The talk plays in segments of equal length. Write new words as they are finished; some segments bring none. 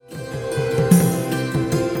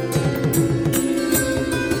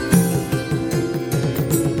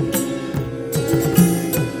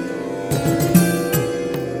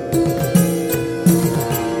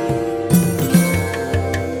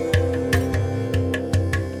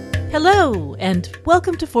Hello, and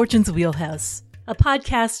welcome to Fortune's Wheelhouse, a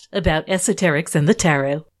podcast about esoterics and the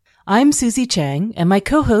tarot. I'm Susie Chang, and my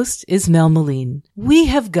co-host is Mel Moline. We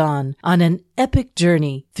have gone on an epic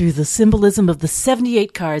journey through the symbolism of the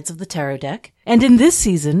 78 cards of the tarot deck, and in this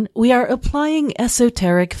season, we are applying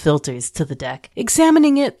esoteric filters to the deck,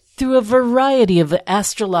 examining it through a variety of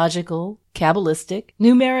astrological, Kabbalistic,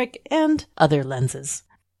 numeric, and other lenses.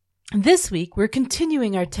 This week, we're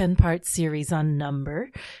continuing our 10-part series on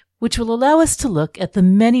number, which will allow us to look at the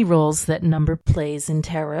many roles that number plays in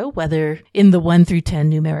tarot, whether in the 1 through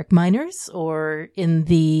 10 numeric minors, or in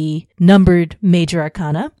the numbered major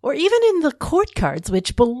arcana, or even in the court cards,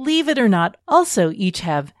 which, believe it or not, also each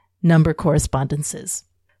have number correspondences.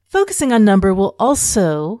 Focusing on number will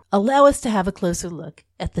also allow us to have a closer look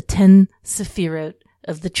at the 10 sephirot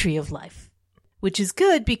of the Tree of Life, which is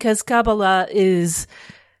good because Kabbalah is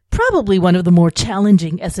probably one of the more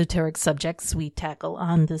challenging esoteric subjects we tackle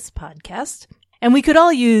on this podcast, and we could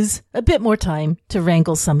all use a bit more time to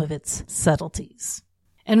wrangle some of its subtleties.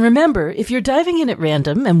 And remember, if you're diving in at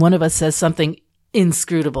random and one of us says something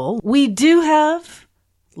inscrutable, we do have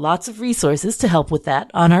lots of resources to help with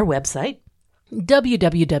that on our website,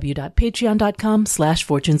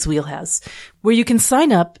 www.patreon.com/fortuneswheelhouse, where you can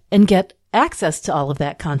sign up and get access to all of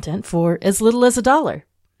that content for as little as $1.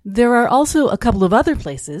 There are also a couple of other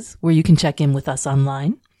places where you can check in with us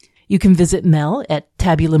online. You can visit Mel at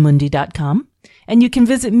tabulamundi.com, and you can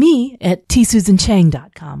visit me at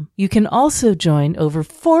tsusanchang.com. You can also join over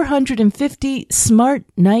 450 smart,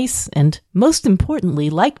 nice, and most importantly,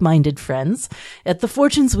 like-minded friends at the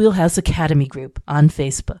Fortune's Wheelhouse Academy group on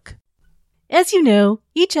Facebook. As you know,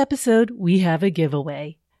 each episode we have a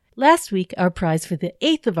giveaway. Last week, our prize for the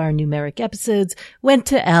 8th of our numeric episodes went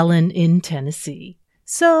to Alan in Tennessee.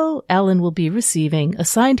 So, Alan will be receiving a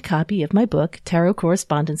signed copy of my book, Tarot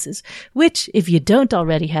Correspondences, which, if you don't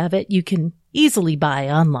already have it, you can easily buy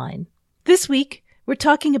online. This week, we're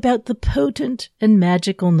talking about the potent and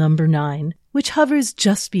magical number 9, which hovers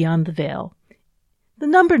just beyond the veil. The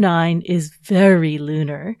number 9 is very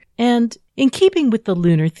lunar, and in keeping with the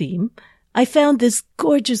lunar theme, I found this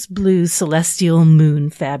gorgeous blue celestial moon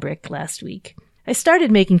fabric last week. I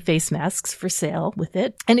started making face masks for sale with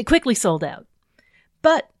it, and it quickly sold out.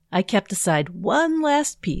 But I kept aside one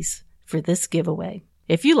last piece for this giveaway.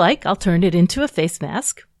 If you like, I'll turn it into a face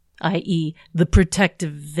mask, i.e. the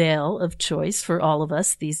protective veil of choice for all of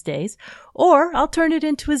us these days, or I'll turn it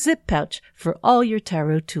into a zip pouch for all your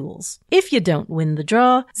tarot tools. If you don't win the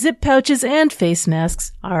draw, zip pouches and face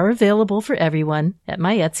masks are available for everyone at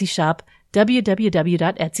my Etsy shop,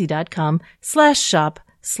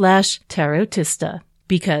 www.etsy.com/shop/tarotista.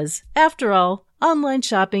 Because, after all, online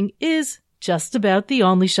shopping is just about the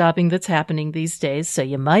only shopping that's happening these days, so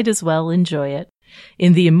you might as well enjoy it.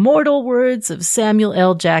 In the immortal words of Samuel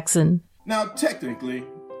L. Jackson, "Now, technically,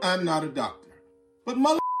 I'm not a doctor, but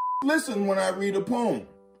mother listen when I read a poem.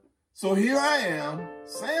 So here I am,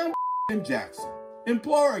 Sam Jackson,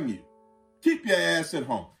 imploring you, keep your ass at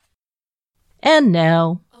home." And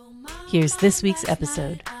now, here's this week's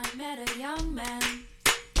episode. I met a young man.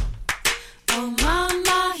 Oh,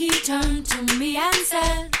 mama, he turned to me and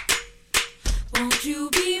said, "Won't you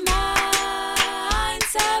be mine,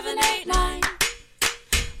 789?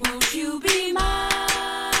 Won't you be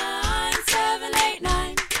mine,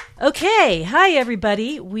 789? Okay, hi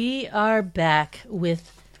everybody. We are back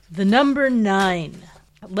with the number 9.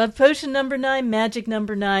 Love potion number 9, magic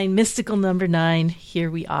number 9, mystical number 9. Here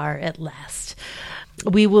we are at last.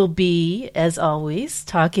 We will be, as always,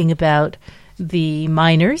 talking about the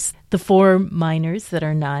minors, the 4 minors that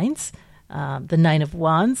are 9s, the 9 of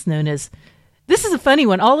Wands, known as. This is a funny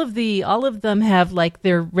one. All of them have like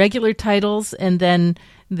their regular titles and then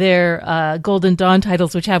their Golden Dawn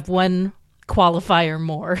titles, which have one qualifier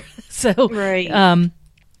more. So, right.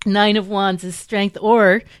 9 of Wands is strength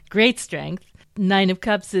or great strength. 9 of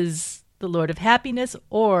Cups is the Lord of Happiness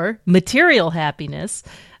or material happiness.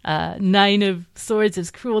 9 of Swords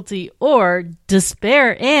is cruelty or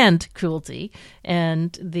despair and cruelty.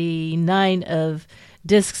 And the 9 of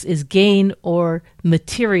Discs is gain or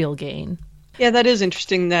material gain. Yeah, that is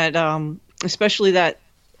interesting that, especially that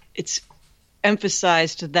it's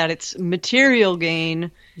emphasized that it's material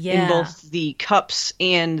gain in both the cups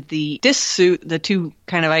and the disc suit, the two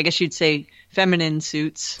kind of, I guess you'd say, feminine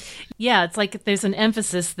suits. Yeah, it's like there's an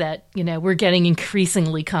emphasis that, we're getting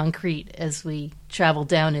increasingly concrete as we travel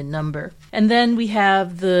down in number. And then we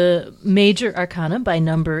have the major arcana by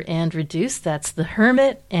number and reduced. That's the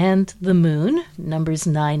Hermit and the Moon, numbers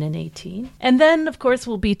 9 and 18. And then, of course,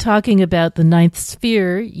 we'll be talking about the 9th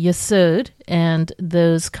sphere, Yesod, and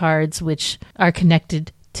those cards which are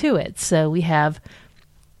connected to it. So we have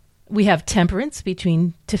We have temperance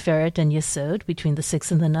between Tiferet and Yesod, between the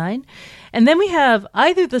 6 and the 9. And then we have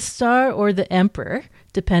either the star or the emperor,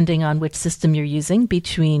 depending on which system you're using,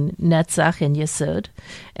 between Netzach and Yesod.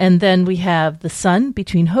 And then we have the sun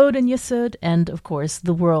between Hod and Yesod, and, of course,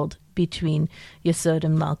 the world between Yesod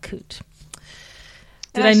and Malkut.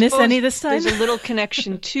 Did I miss any this time? There's a little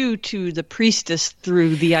connection, too, to the priestess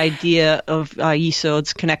through the idea of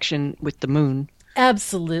Yesod's connection with the moon.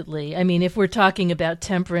 Absolutely. I mean, if we're talking about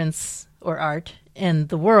temperance or art and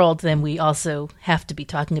the world, then we also have to be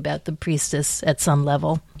talking about the priestess at some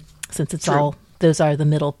level, since it's all, those are the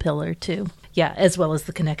middle pillar too. Yeah, as well as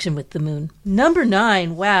the connection with the moon. Number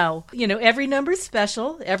 9, wow. You know, every number is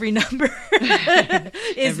special. Every number is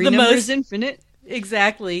every number is infinite.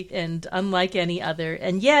 Exactly, and unlike any other.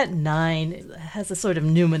 And yet 9 has a sort of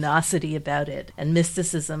numinosity about it and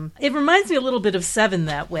mysticism. It reminds me a little bit of 7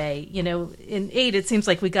 that way. You know, in 8 it seems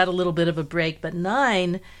like we got a little bit of a break, but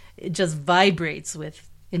 9 it just vibrates with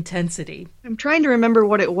intensity. I'm trying to remember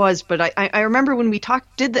what it was, but I remember when we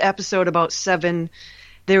did the episode about 7,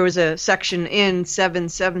 there was a section in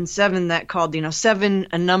 777 that called, 7,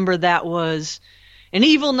 a number that was an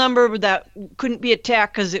evil number that couldn't be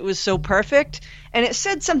attacked because it was so perfect. And it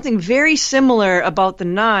said something very similar about the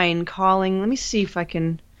 9 calling. Let me see if I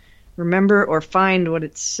can remember or find what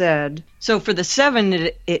it said. So for the 7,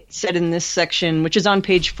 it said in this section, which is on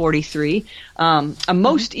page 43, a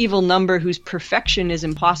most evil number whose perfection is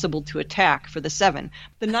impossible to attack for the 7.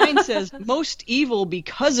 The 9 says most evil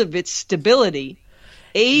because of its stability.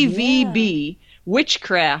 AVB. Yeah.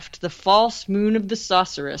 Witchcraft, the false moon of the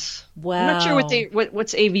sorceress. Wow. I'm not sure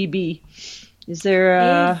what's AVB. Is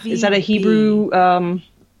there is that a Hebrew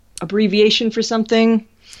abbreviation for something?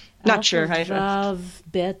 Not Alpha, sure. Vav,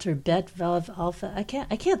 Bet or Bet Vav Alpha. I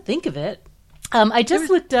can't think of it. I just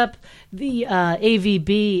looked up the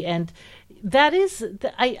AVB, and that is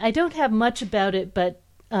I don't have much about it, but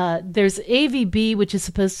there's AVB, which is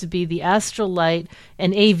supposed to be the astral light,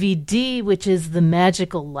 and AVD, which is the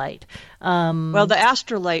magical light. Well, the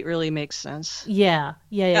astral light really makes sense. Yeah.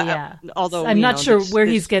 Although I'm not sure where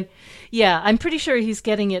he's getting. Yeah, I'm pretty sure he's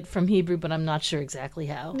getting it from Hebrew, but I'm not sure exactly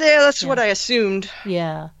how. Yeah, that's what I assumed.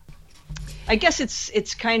 Yeah. I guess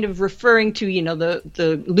it's kind of referring to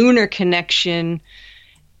the lunar connection.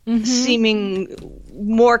 Mm-hmm. Seeming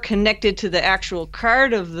more connected to the actual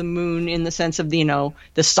card of the moon in the sense of the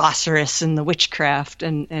sorceress and the witchcraft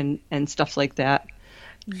and stuff like that.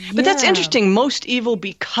 Yeah. But that's interesting. Most evil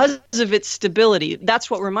because of its stability. That's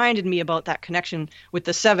what reminded me about that connection with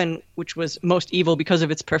the 7, which was most evil because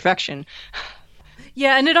of its perfection.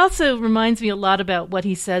 Yeah, and it also reminds me a lot about what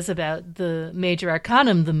he says about the major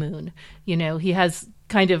arcanum, the moon. He has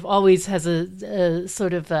always has a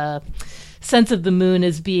sort of a sense of the moon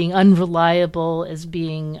as being unreliable, as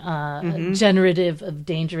being generative of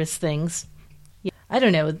dangerous things. Yeah, I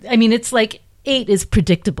don't know. I mean, it's like 8 is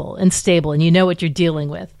predictable and stable, and you know what you're dealing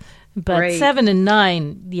with. But 7 and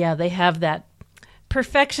 9, yeah, they have that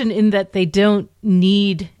perfection in that they don't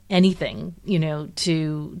need anything,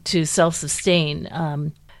 to self-sustain.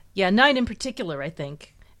 9 in particular, I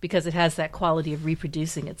think, because it has that quality of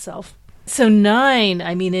reproducing itself. So 9,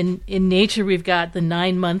 I mean, in nature, we've got the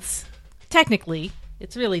 9 months. Technically,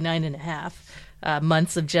 it's really 9.5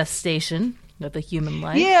 months of gestation of a human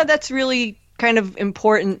life. Yeah, that's really kind of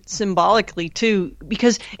important symbolically, too,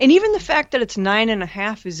 and even the fact that it's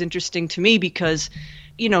 9.5 is interesting to me because,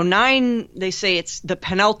 9, they say it's the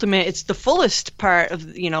penultimate, it's the fullest part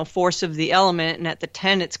of, force of the element, and at the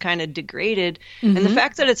 10, it's kind of degraded. Mm-hmm. And the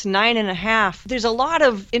fact that it's 9.5, there's a lot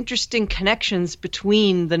of interesting connections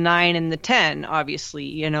between the 9 and the 10,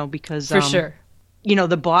 obviously, because... For sure.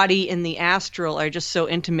 The body and the astral are just so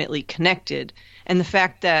intimately connected. And the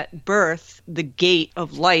fact that birth, the gate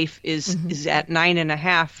of life, is at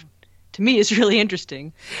 9.5, to me is really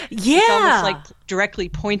interesting. Yeah. It's almost like directly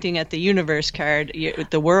pointing at the universe card,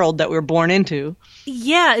 the world that we're born into.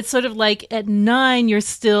 Yeah, it's sort of like at 9, you're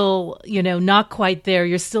still, not quite there.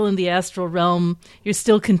 You're still in the astral realm. You're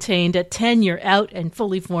still contained. At 10, you're out and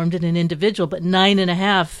fully formed in an individual. But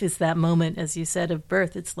 9.5 is that moment, as you said, of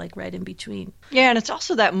birth. It's like right in between. Yeah, and it's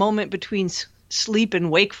also that moment between sleep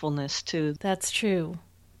and wakefulness, too. That's true.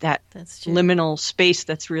 That's true. Liminal space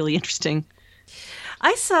that's really interesting.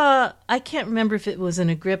 I can't remember if it was in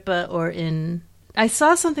Agrippa or I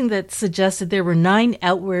saw something that suggested there were 9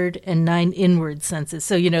 outward and 9 inward senses.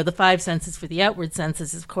 So, the 5 senses for the outward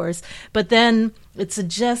senses, of course. But then it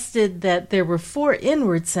suggested that there were 4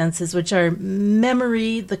 inward senses, which are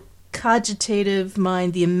memory, the cogitative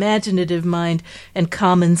mind, the imaginative mind, and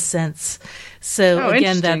common sense. So,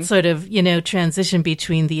 again, that sort of, transition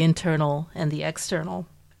between the internal and the external.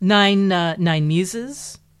 9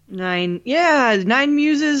 muses. Nine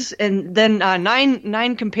muses, and then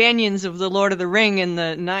nine companions of the Lord of the Ring and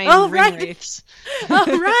the nine ring wraiths. Oh,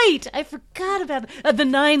 right. I forgot about the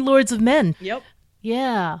 9 lords of men. Yep.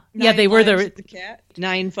 Yeah. They were the cat.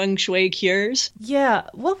 9 feng shui cures. Yeah.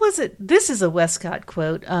 What was it? This is a Westcott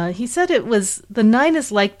quote. He said it was, the 9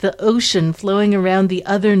 is like the ocean flowing around the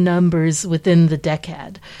other numbers within the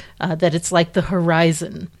decad, that it's like the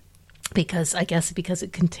horizon. Because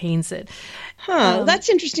it contains it. That's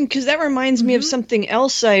interesting, because that reminds me of something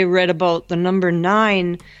else I read about the number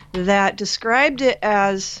 9 that described it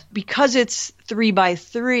as, because it's 3 by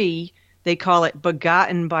 3, they call it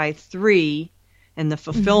begotten by 3 and the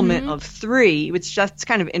fulfillment of 3, which that's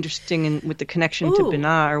kind of interesting with the connection to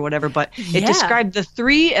Binah or whatever, but it described the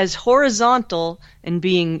 3 as horizontal and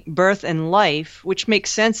being birth and life, which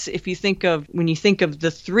makes sense if you think of, when you think of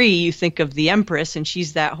the 3, you think of the Empress, and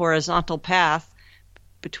she's that horizontal path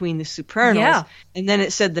between the supernals. Yeah. And then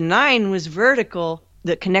it said the 9 was vertical,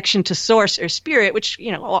 the connection to source or spirit, which,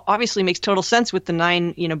 obviously makes total sense with the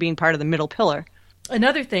 9, being part of the middle pillar.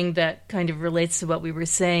 Another thing that kind of relates to what we were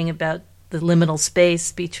saying about the liminal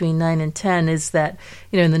space between 9 and 10 is that,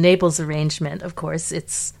 in the Naples arrangement, of course,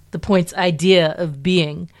 it's the point's idea of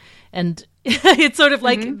being. And it's sort of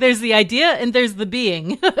like there's the idea and there's the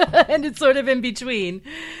being. And it's sort of in between,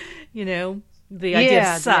 the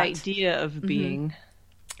idea of Sat. The idea of being.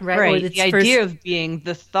 Right. The idea of being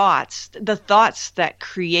the thoughts that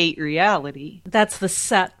create reality. That's the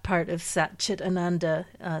Sat part of Sat Chit Ananda,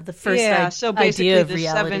 the first so basically idea of the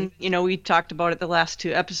reality. 7, we talked about it the last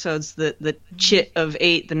 2 episodes, the Chit of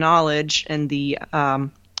 8, the knowledge, and the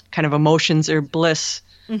kind of emotions or bliss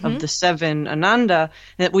of the 7, Ananda,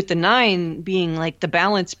 with the 9 being like the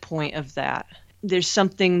balance point of that. There's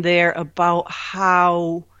something there about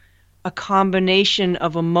how a combination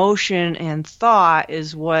of emotion and thought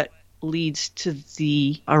is what leads to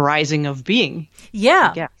the arising of being.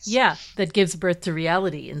 Yeah. Yeah. That gives birth to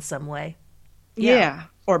reality in some way. Yeah.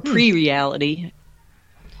 Or pre-reality.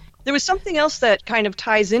 There was something else that kind of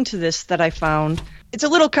ties into this that I found. It's a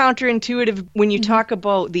little counterintuitive when you talk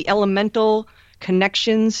about the elemental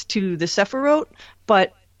connections to the Sephiroth,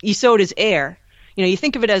 but Yesod is air. You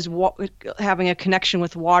think of it as having a connection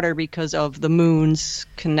with water because of the moon's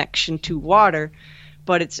connection to water,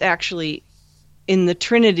 but it's actually in the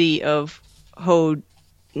trinity of Hod,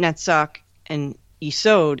 Netzach, and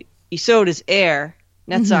Yesod. Yesod is air,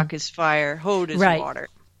 Netzach is fire, Hod is water.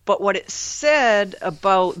 But what it said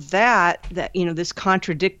about that, this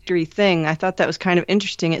contradictory thing, I thought that was kind of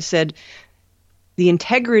interesting. It said, the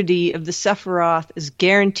integrity of the Sephiroth is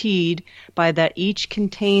guaranteed by that each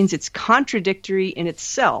contains its contradictory in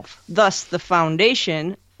itself. Thus, the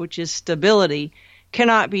foundation, which is stability,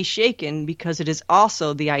 cannot be shaken because it is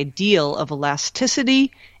also the ideal of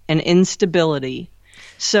elasticity and instability.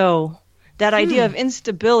 So that idea of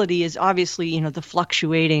instability is obviously, the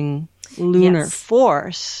fluctuating lunar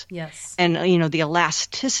force. Yes. And, the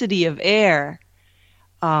elasticity of air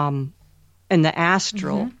and the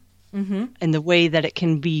astral. And the way that it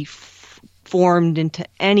can be formed into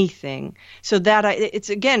anything. So that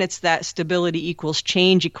it's that stability equals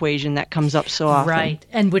change equation that comes up so often. Right,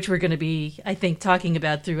 and which we're going to be, I think, talking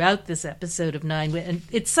about throughout this episode of 9. And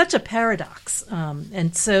it's such a paradox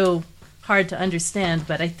and so hard to understand,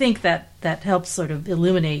 but I think that helps sort of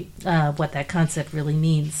illuminate what that concept really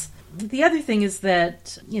means. The other thing is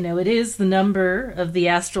that, it is the number of the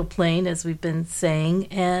astral plane, as we've been saying,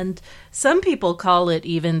 and some people call it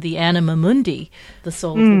even the anima mundi, the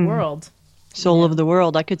soul of the world. Soul of the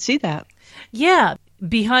world, I could see that. Yeah.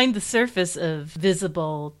 Behind the surface of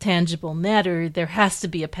visible, tangible matter, there has to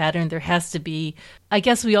be a pattern. There has to be, I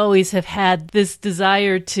guess we always have had this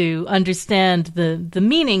desire to understand the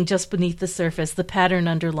meaning just beneath the surface, the pattern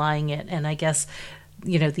underlying it, and I guess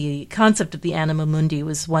the concept of the anima mundi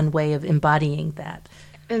was one way of embodying that.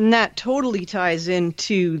 And that totally ties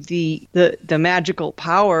into the magical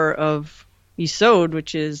power of Yesod,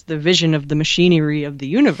 which is the vision of the machinery of the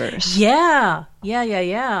universe. Yeah.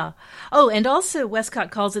 Oh, and also Westcott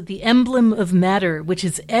calls it the emblem of matter, which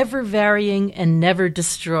is ever-varying and never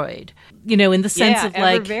destroyed. In the sense of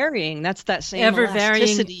like... ever-varying. That's that same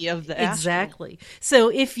elasticity of the astral. Exactly. So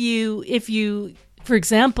if you for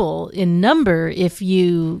example, in number, if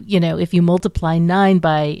you multiply 9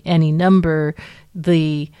 by any number,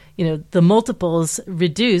 the multiples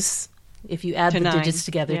reduce if you add the 9. digits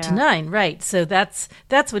together to 9, right? So that's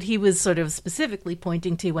what he was sort of specifically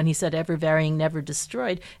pointing to when he said ever varying, never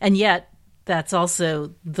destroyed. And yet that's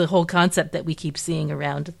also the whole concept that we keep seeing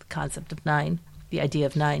around the concept of 9, the idea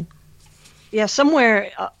of 9. Yeah,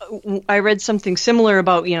 somewhere I read something similar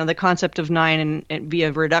about, the concept of 9 and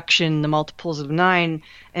via reduction, the multiples of 9,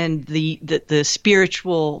 and the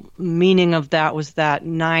spiritual meaning of that was that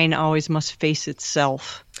 9 always must face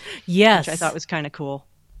itself. Yes. Which I thought was kind of cool.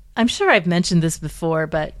 I'm sure I've mentioned this before,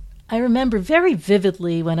 but I remember very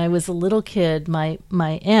vividly when I was a little kid, my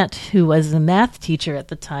aunt, who was a math teacher at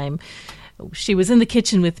the time, she was in the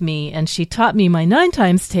kitchen with me, and she taught me my 9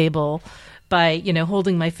 times table by,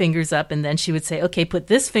 holding my fingers up, and then she would say, okay, put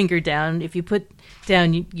this finger down. If you put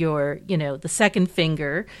down your, the second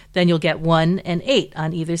finger, then you'll get 1 and 8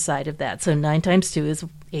 on either side of that. So 9 times 2 is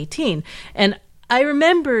 18. And I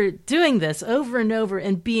remember doing this over and over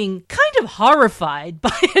and being kind of horrified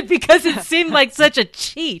by it because it seemed like such a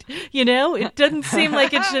cheat, It doesn't seem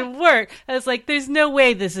like it should work. I was like, there's no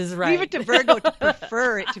way this is right. Leave it to Virgo to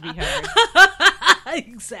prefer it to be hard.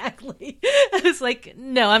 Exactly. I was like,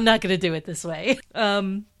 no, I'm not going to do it this way.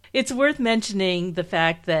 It's worth mentioning the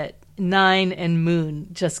fact that 9 and moon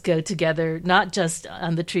just go together, not just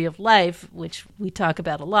on the Tree of Life, which we talk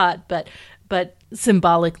about a lot, but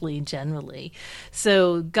symbolically generally.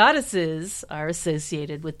 So goddesses are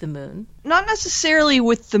associated with the moon. Not necessarily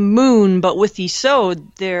with the moon, but with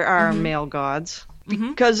Yesod, there are male gods.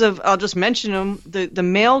 Because of, I'll just mention them, the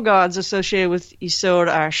male gods associated with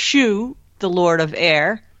Yesod are Shu, the lord of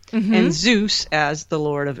air, and Zeus as the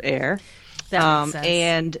lord of air. That makes sense.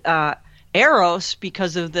 And Eros,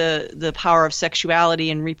 because of the power of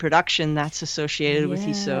sexuality and reproduction that's associated with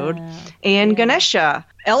Yesod. And Ganesha.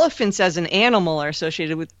 Elephants as an animal are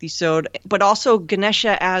associated with Yesod, but also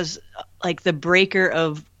Ganesha as like the breaker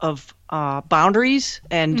of boundaries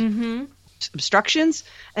and obstructions.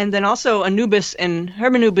 And then also Anubis and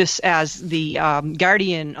Hermanubis as the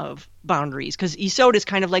guardian of boundaries, because Yesod is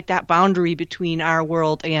kind of like that boundary between our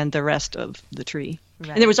world and the rest of the tree.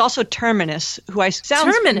 Right. And there was also Terminus, who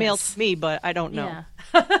sounds male to me, but I don't know.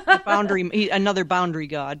 Yeah. Another boundary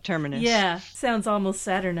god, Terminus. Yeah, sounds almost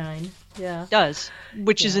Saturnine. Yeah, it does,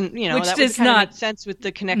 which isn't, which that does would not make sense with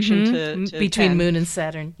the connection to between 10. Moon and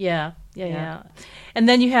Saturn. Yeah. And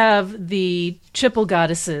then you have the triple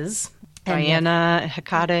goddesses: Diana,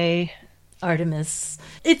 Hecate, Artemis.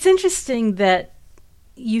 It's interesting that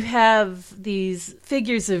you have these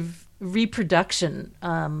figures of reproduction.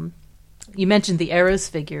 You mentioned the Eros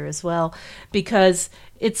figure as well, because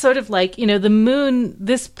it's sort of like, the moon,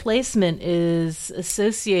 this placement is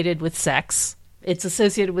associated with sex. It's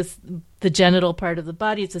associated with the genital part of the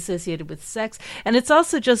body. It's associated with sex. And it's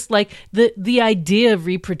also just like the idea of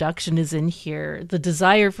reproduction is in here, the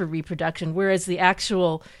desire for reproduction, whereas the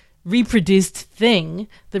actual reproduced thing,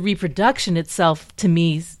 the reproduction itself, to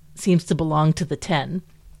me, seems to belong to the 10.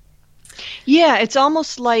 Yeah, it's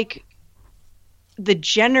almost like the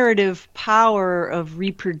generative power of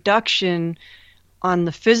reproduction on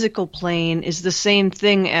the physical plane is the same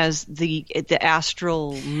thing as the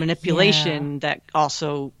astral manipulation that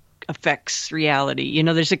also affects reality.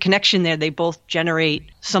 There's a connection there. They both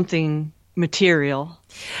generate something material.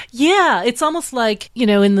 Yeah, it's almost like,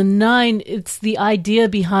 in the 9, it's the idea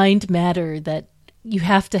behind matter that you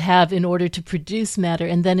have to have in order to produce matter.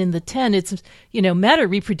 And then in the 10, it's, matter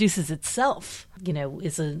reproduces itself,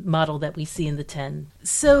 is a model that we see in the 10.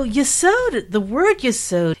 So Yesod, the word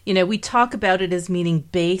Yesod, we talk about it as meaning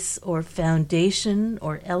base or foundation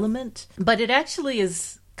or element, but it actually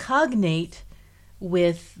is cognate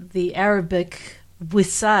with the Arabic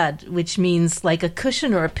wisad, which means like a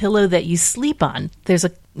cushion or a pillow that you sleep on. There's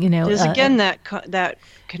there's again that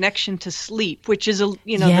connection to sleep, which is the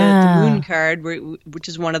moon card, which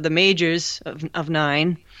is one of the majors of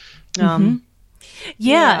 9.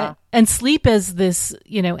 And sleep as this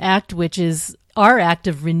act, which is our act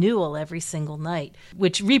of renewal every single night,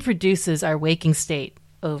 which reproduces our waking state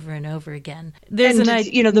over and over again.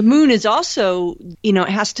 The moon is also, it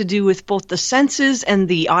has to do with both the senses and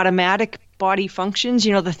the automatic body functions,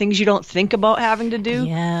 the things you don't think about having to do.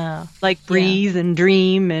 Yeah. Like breathe and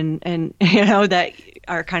dream and that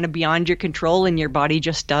are kind of beyond your control and your body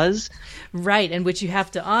just does. Right, and which you have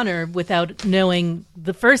to honor without knowing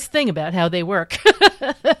the first thing about how they work.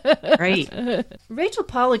 Right. Rachel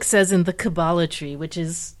Pollack says in The Kabbalah Tree, which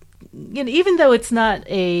is, even though it's not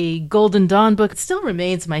a Golden Dawn book, it still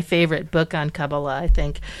remains my favorite book on Kabbalah, I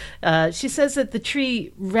think. She says that the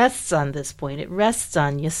tree rests on this point. It rests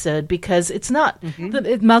on Yesod because it's not,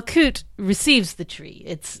 Malkut receives the tree.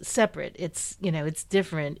 It's separate. It's, it's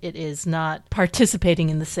different. It is not participating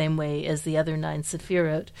in the same way as the other 9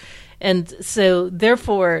 Sephirot. And so,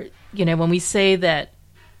 therefore, when we say that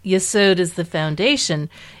Yesod is the foundation,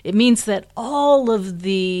 it means that all of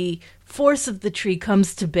the force of the tree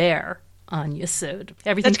comes to bear on Yesod.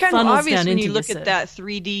 Everything That's kind of funnels obvious down when into you look Yesod. at that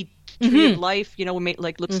 3D Tree of Life,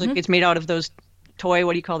 looks like it's made out of those toy,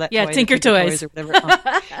 what do you call that? Yeah, toy? Tinker Toys. Or whatever.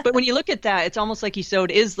 But when you look at that, it's almost like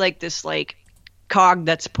Yesod is like this like cog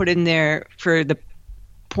that's put in there for the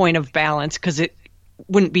point of balance, because it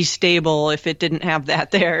wouldn't be stable if it didn't have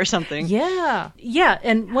that there or something. Yeah.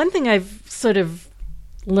 And one thing I've sort of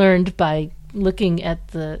learned by looking at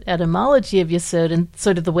the etymology of Yesod and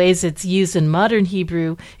sort of the ways it's used in modern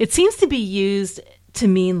Hebrew, it seems to be used to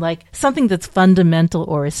mean like something that's fundamental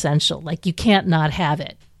or essential, like you can't not have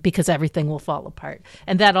it because everything will fall apart.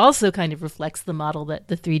 And that also kind of reflects the model, that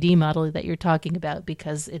the 3D model that you're talking about,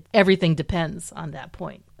 because everything depends on that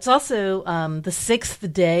point. It's also the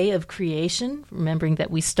sixth day of creation, remembering that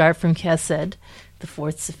we start from Chesed, the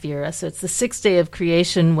fourth Sephirah. So it's the sixth day of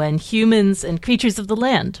creation when humans and creatures of the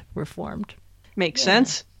land were formed. Makes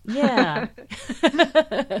sense. Yeah.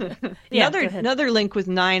 Another link with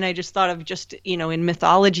 9 I just thought of, just, in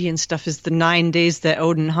mythology and stuff, is the 9 days that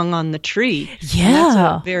Odin hung on the tree. Yeah. And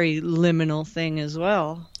that's a very liminal thing as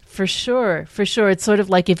well. For sure. It's sort of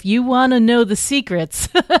like if you want to know the secrets,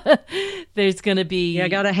 there's going to be... Yeah, I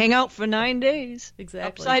got to hang out for 9 days.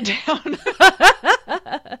 Exactly. Upside down.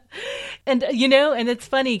 And, and it's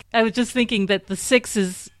funny. I was just thinking that the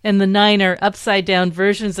 6 and the 9 are upside down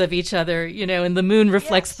versions of each other, and the moon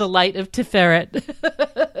reflects the light of Tiferet.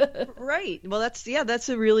 Right. Well, that's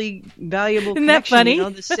a really valuable Isn't connection. that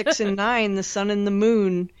funny? The 6 and 9, the sun and the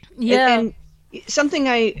moon. Yeah. And something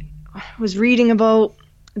I was reading about,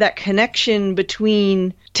 that connection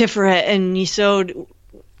between Tiferet and Yesod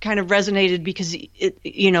kind of resonated, because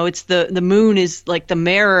it's the moon is like the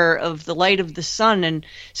mirror of the light of the sun, and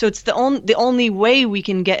so it's the only way we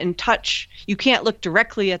can get in touch. You can't look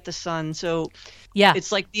directly at the sun, so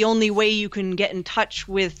it's like the only way you can get in touch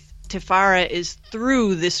with Tiferet is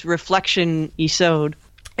through this reflection Yesod.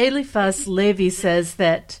 Eliphas Levi says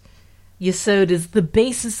that Yesod is the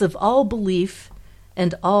basis of all belief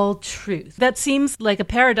and all truth. That seems like a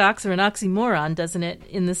paradox or an oxymoron, doesn't it?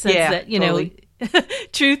 In the sense that, totally.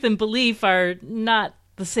 Truth and belief are not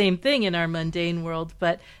the same thing in our mundane world,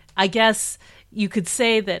 but I guess you could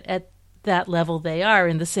say that at that level they are,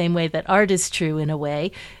 in the same way that art is true in a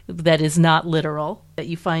way that is not literal, that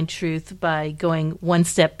you find truth by going one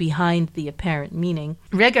step behind the apparent meaning.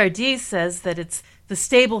 Regardier says that it's the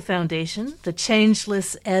stable foundation, the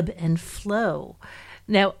changeless ebb and flow.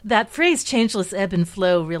 Now, that phrase, changeless ebb and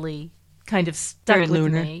flow, really kind of stuck very with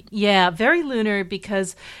lunar. me. Yeah, very lunar,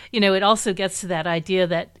 because, it also gets to that idea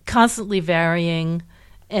that constantly varying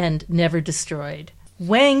and never destroyed.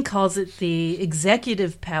 Wang calls it the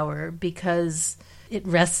executive power because it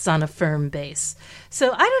rests on a firm base.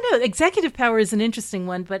 So, I don't know, executive power is an interesting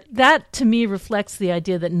one, but that, to me, reflects the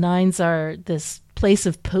idea that 9s are this place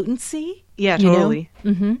of potency. Yeah, totally.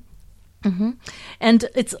 Mm-hmm. Mm-hmm. And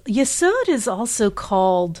Yesod is also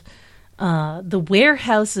called the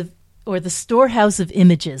warehouse of, or the storehouse of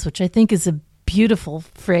images, which I think is a beautiful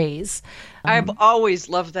phrase. I've always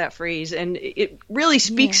loved that phrase, and it really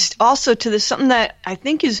speaks also to this, something that I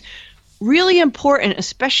think is really important,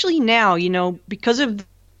 especially now, because of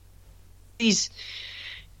these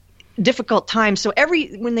difficult times. So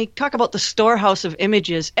when they talk about the storehouse of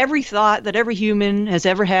images, every thought that every human has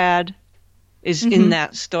ever had is in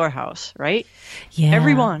that storehouse, right? Yeah.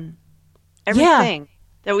 Everything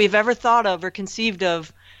that we've ever thought of or conceived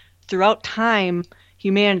of throughout time,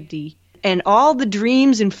 humanity, and all the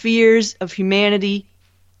dreams and fears of humanity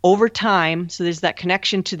over time, so there's that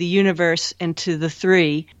connection to the universe and to the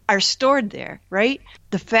 3, are stored there, right?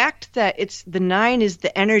 The fact that it's the 9 is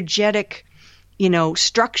the energetic,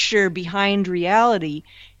 structure behind reality,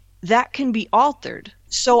 that can be altered.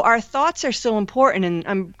 So our thoughts are so important, and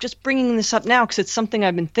I'm just bringing this up now because it's something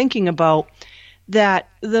I've been thinking about, that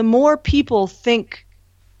the more people think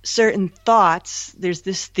certain thoughts, there's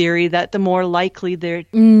this theory that the more likely they're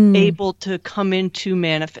able to come into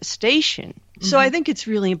manifestation. So I think it's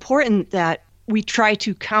really important that we try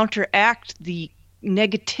to counteract the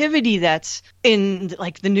negativity that's in,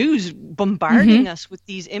 like, the news bombarding us with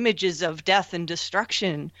these images of death and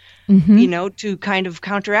destruction, to kind of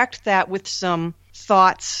counteract that with some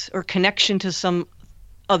thoughts or connection to some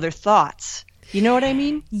other thoughts. You know what I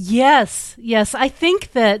mean? Yes. I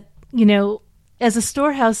think that, as a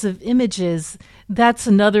storehouse of images, that's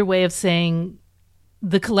another way of saying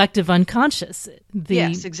the collective unconscious.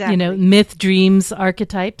 Yes, exactly. Myth, dreams,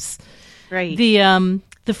 archetypes. Right.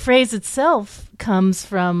 The phrase itself comes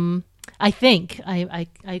from, I think, I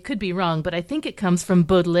could be wrong, but I think it comes from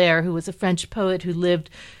Baudelaire, who was a French poet who lived,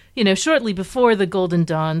 shortly before the Golden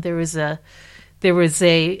Dawn. There was there's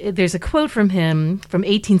a quote from him from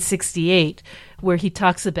 1868 where he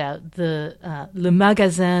talks about the le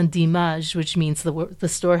magasin d'images, which means the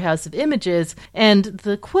storehouse of images. And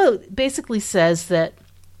the quote basically says that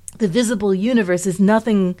the visible universe is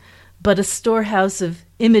nothing but a storehouse of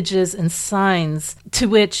images and signs to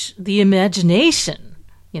which the imagination,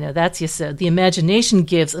 that's Yesod, the imagination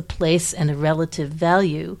gives a place and a relative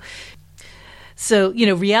value. So,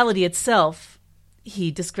 reality itself, he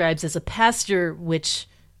describes as a pasture which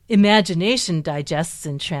imagination digests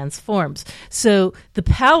and transforms. So the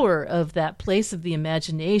power of that place of the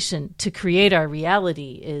imagination to create our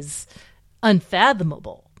reality is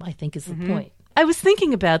unfathomable, I think is the point. I was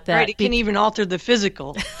thinking about that. Right, it can even alter the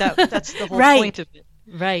physical. That's the whole right. point of it.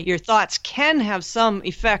 Right. Your thoughts can have some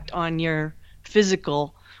effect on your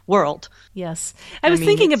physical world. Yes. I was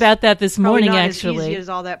thinking about that this morning, not actually. As easy as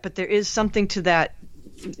all that, but there is something to that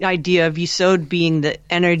idea of Yesod being the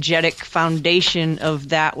energetic foundation of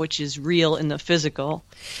that which is real in the physical.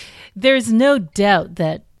 There's no doubt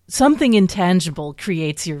that something intangible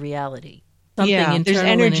creates your reality. Something internal there's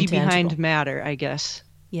energy and behind matter, I guess.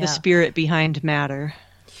 Yeah. The spirit behind matter.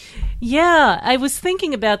 Yeah, I was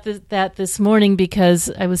thinking about that this morning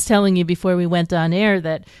because I was telling you before we went on air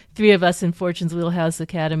that 3 of us in Fortune's Wheelhouse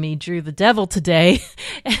Academy drew the devil today.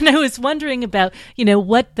 And I was wondering about,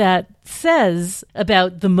 what that says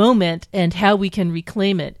about the moment and how we can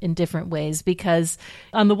reclaim it in different ways. Because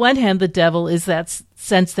on the one hand, the devil is that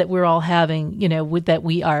sense that we're all having, that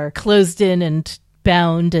we are closed in and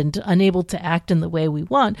bound and unable to act in the way we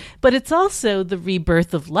want. But it's also the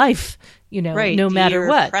rebirth of life, right, no matter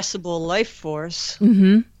what. Irrepressible life force.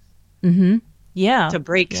 Yeah. To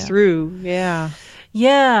break through. Yeah.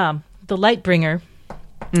 Yeah. The light bringer.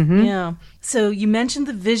 Mm-hmm. Yeah. So you mentioned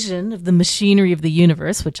the vision of the machinery of the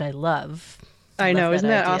universe, which I love. I know, isn't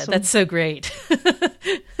that awesome? That's so great.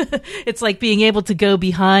 It's like being able to go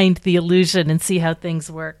behind the illusion and see how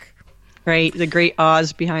things work. Right, the great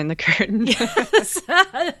Oz behind the curtain. Yes.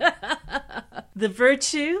 The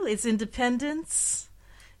virtue is independence,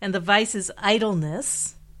 and the vice is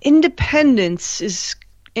idleness. Independence is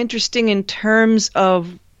interesting in terms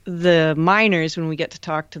of the minors when we get to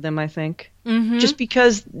talk to them, I think. Mm-hmm. Just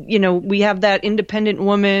because, we have that independent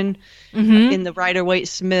woman in the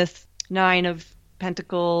Rider-Waite-Smith 9 of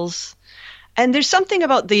Pentacles. And there's something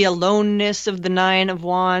about the aloneness of the 9 of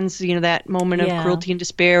Wands, that moment of cruelty and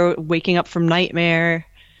despair, waking up from nightmare.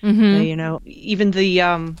 Mm-hmm. Even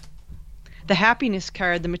the happiness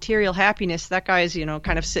card, the material happiness, that guy's,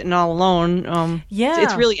 kind of sitting all alone.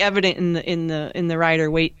 It's really evident in the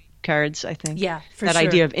Rider-Waite cards, I think. Yeah, for that sure.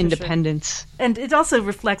 idea of independence. Sure. And it also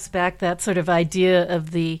reflects back that sort of idea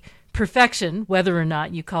of the perfection, whether or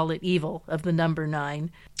not you call it evil, of the number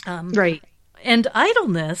 9. Right. And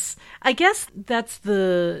idleness, I guess that's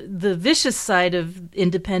the vicious side of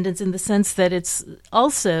independence in the sense that it's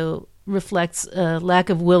also reflects a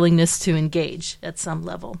lack of willingness to engage at some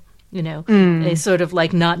level, a sort of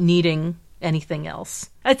like not needing anything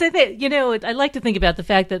else. I think that, I like to think about the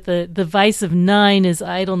fact that the vice of 9 is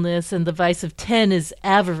idleness and the vice of 10 is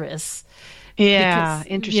avarice. Yeah,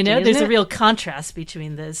 because, interesting. There's a real contrast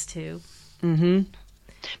between those two. Mm-hmm.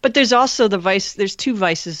 But there's also there's 2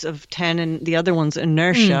 vices of 10, and the other one's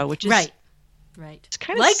inertia, which is right. It's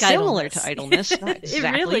kind of like similar idleness. to idleness. Not exactly,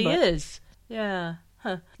 it really is. Yeah.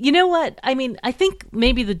 Huh. You know what? I mean, I think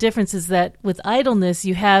maybe the difference is that with idleness,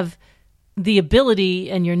 you have the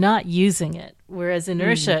ability and you're not using it. Whereas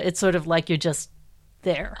inertia, it's sort of like you're just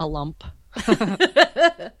there. A lump.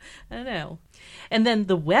 I know. And then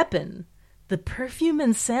the weapon, the perfume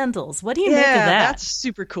and sandals. What do you make of that? That's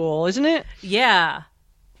super cool, isn't it? Yeah.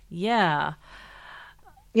 Yeah.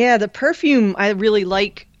 Yeah, the perfume, I really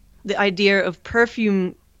like the idea of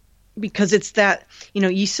perfume because it's that,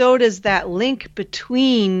 Yesod is that link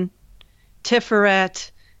between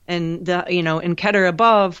Tiferet and and Keter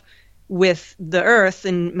above with the earth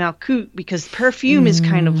and Malkut, because perfume is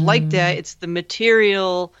kind of like that. It's the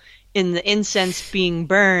material in the incense being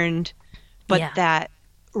burned, but that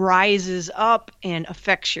rises up and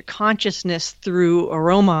affects your consciousness through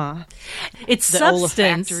aroma. It's the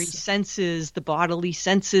substance. olfactory senses, the bodily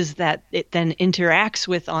senses that it then interacts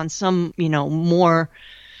with on some, more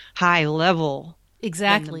high level.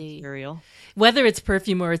 Exactly. Than the material. Whether it's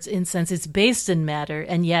perfume or it's incense, it's based in matter,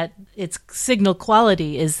 and yet its signal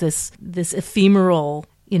quality is this ephemeral,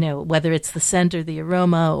 whether it's the scent or the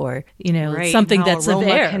aroma or, right. something that's of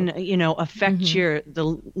air. Can, affect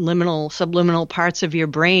the subliminal parts of your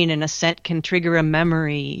brain, and a scent can trigger a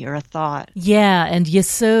memory or a thought. Yeah, and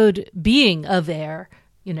Yesod being of air,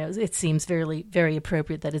 it seems very, very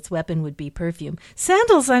appropriate that its weapon would be perfume.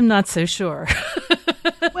 Sandals, I'm not so sure.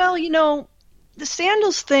 Well, the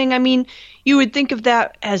sandals thing, I mean, you would think of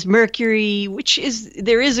that as Mercury, which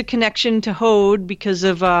there is a connection to Hod because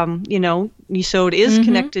of, Yesod is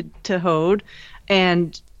connected to Hod.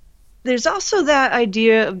 And there's also that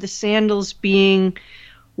idea of the sandals being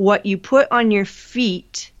what you put on your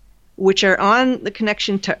feet, which are on the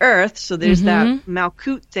connection to Earth. So there's that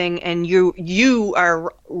Malkut thing, and you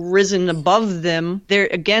are risen above them. There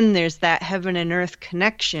again, there's that heaven and earth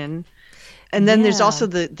connection. And then there's also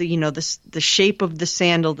the shape of the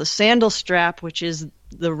sandal strap, which is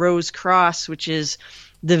the rose cross, which is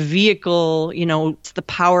the vehicle, it's the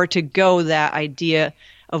power to go, that idea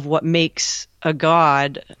of what makes a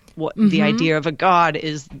god. What the idea of a god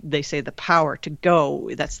is, they say the power to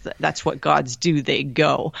go. That's what gods do, they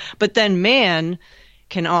go. But then man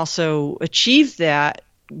can also achieve that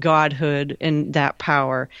godhood and that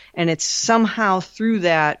power, and it's somehow through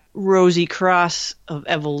that rosy cross of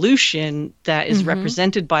evolution that is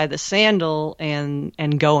represented by the sandal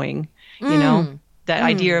and going, that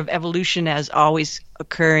idea of evolution as always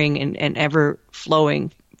occurring and ever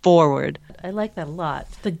flowing forward. I like that a lot.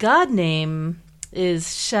 The god name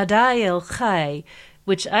is Shaddai El Chai,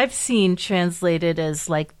 which I've seen translated as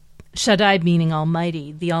like Shaddai meaning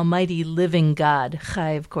almighty, the almighty living God.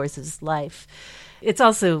 Chai, of course, is life. It's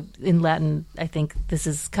also, in Latin, I think this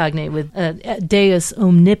is cognate with Deus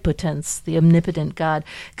omnipotens, the omnipotent God,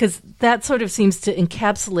 because that sort of seems to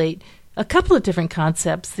encapsulate a couple of different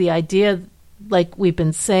concepts. The idea, like we've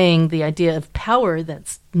been saying, the idea of power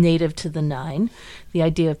that's native to the nine, the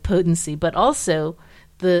idea of potency, but also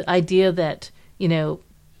the idea that,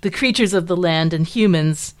 the creatures of the land and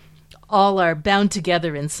humans all are bound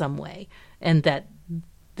together in some way, and that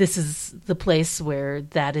this is the place where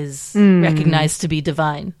that is recognized to be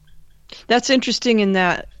divine. That's interesting in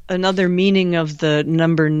that another meaning of the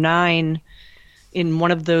number 9 in one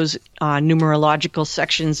of those numerological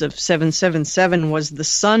sections of 777 was the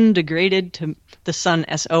sun degraded to the sun,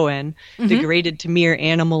 S-O-N, degraded to mere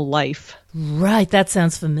animal life. Right, that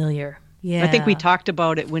sounds familiar. Yeah. I think we talked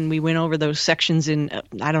about it when we went over those sections in,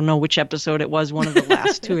 I don't know which episode it was, one of the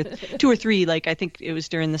last two or three, like I think it was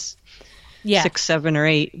during this 6, 7, or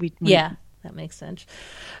 8. That makes sense.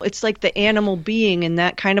 It's like the animal being, and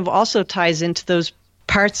that kind of also ties into those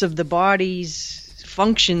parts of the body's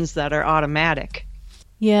functions that are automatic.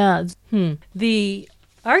 Yeah. The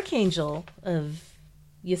archangel of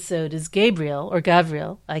Yesod is Gabriel, or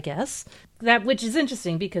Gavriel, I guess. That, which is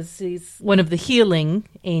interesting because he's one of the healing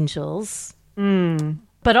angels,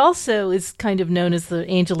 but also is kind of known as the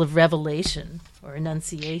angel of revelation or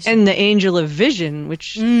annunciation. And the angel of vision,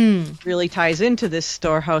 which really ties into this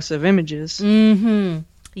storehouse of images.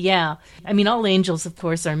 Yeah. I mean, all angels, of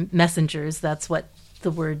course, are messengers. That's what the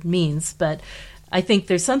word means. But I think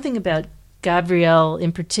there's something about Gabriel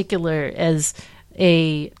in particular as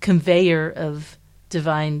a conveyor of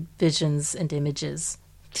divine visions and images.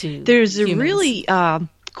 There's a really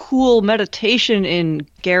cool meditation in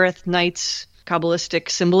Gareth Knight's Kabbalistic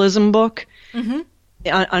symbolism book in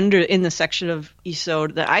the section of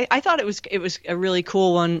Yesod that I thought it was a really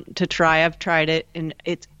cool one to try. I've tried it, and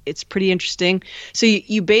it's pretty interesting. So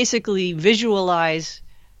you basically visualize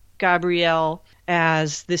Gabriel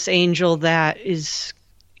as this angel that is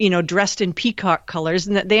dressed in peacock colors,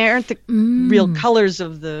 and that they aren't the real colors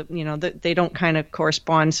of the, they don't kind of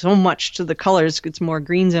correspond so much to the colors. It's more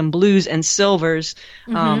greens and blues and silvers.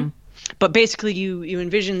 But basically you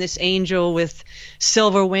envision this angel with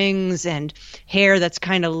silver wings and hair that's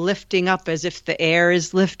kind of lifting up as if the air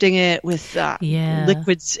is lifting it with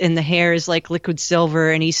liquids, and the hair is like liquid silver,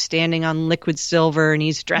 and he's standing on liquid silver, and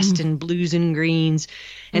he's dressed in blues and greens.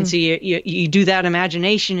 And so you do that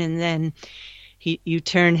imagination, and then you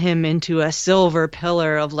turn him into a silver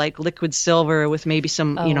pillar of like liquid silver with maybe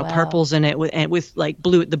some purples in it, with like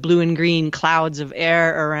the blue and green clouds of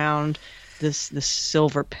air around this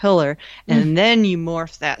silver pillar, and then you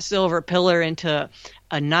morph that silver pillar into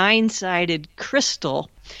a 9-sided crystal.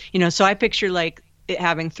 So I picture like it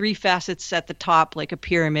having 3 facets at the top, like a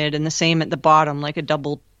pyramid, and the same at the bottom, like a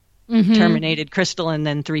double terminated crystal, and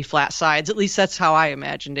then 3 flat sides. At least that's how I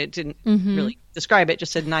imagined it. It didn't really describe it,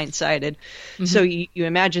 just said 9-sided. So you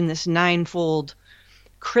imagine this 9-fold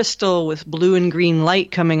crystal with blue and green light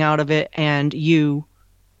coming out of it, and you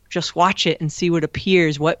just watch it and see what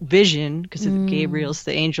appears, what vision, because Gabriel's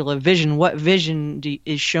the angel of vision, what vision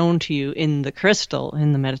is shown to you in the crystal,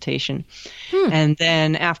 in the meditation. And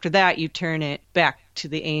then after that, you turn it back to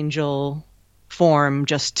the angel form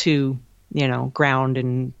just to, ground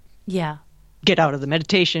and get out of the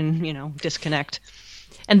meditation, disconnect.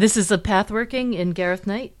 And this is a path working in Gareth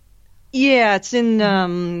Knight? Yeah, it's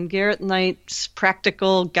in Garrett Knight's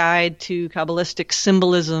Practical Guide to Kabbalistic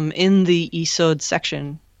Symbolism in the Yesod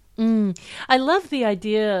section. I love the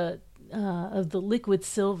idea of the liquid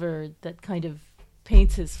silver that kind of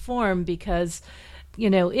paints his form because,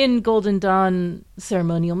 in Golden Dawn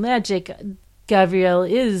ceremonial magic, Gavriel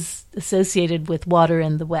is associated with water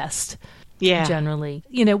in the West. Yeah. Generally.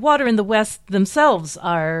 Water in the West themselves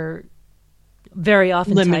are very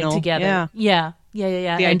often liminal, tied together. Yeah. The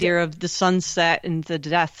idea of the sunset and the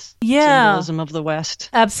death symbolism of the West.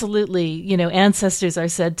 Absolutely. Ancestors are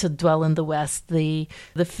said to dwell in the West. The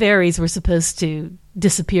fairies were supposed to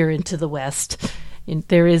disappear into the West. And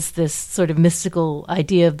there is this sort of mystical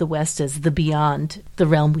idea of the West as the beyond, the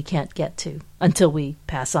realm we can't get to until we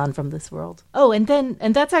pass on from this world. Oh, and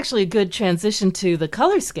that's actually a good transition to the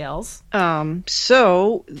color scales.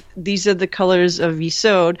 So these are the colors of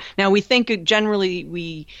Yesod. Now we think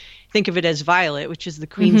of it as violet, which is the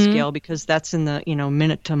queen scale, because that's in the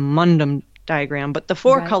Minuta Mundum diagram. But the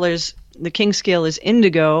four colors, the king scale is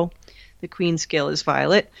indigo, the queen scale is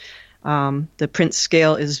violet, the prince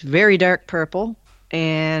scale is very dark purple,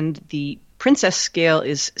 and the princess scale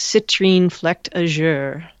is citrine flecked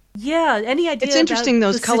azure. Yeah, any idea? It's interesting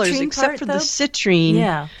about those colors, except for the citrine.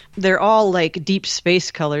 Yeah, they're all like deep space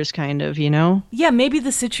colors, kind of. Yeah, maybe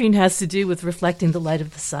the citrine has to do with reflecting the light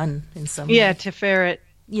of the sun in some way. Yeah, Tiferet.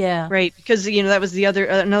 Yeah, right. Because that was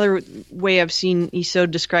another way I've seen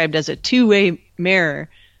Yesod described as a two-way mirror.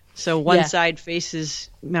 So one side faces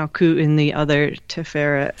Malkut and the other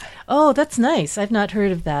Tiferet. Oh, that's nice. I've not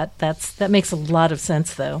heard of that. That makes a lot of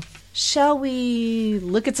sense, though. Shall we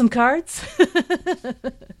look at some cards?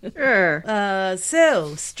 Sure.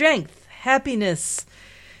 So, strength, happiness,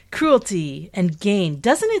 cruelty, and gain.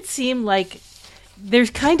 Doesn't it seem like there's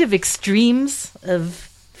kind of extremes of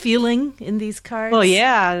feeling in these cards? Well,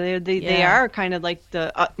 yeah, they are kind of like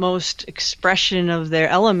the utmost expression of their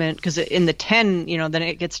element, because in the 10, then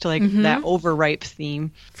it gets to like that overripe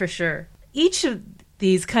theme. For sure. Each of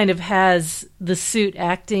these kind of has the suit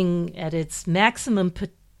acting at its maximum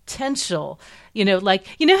potential.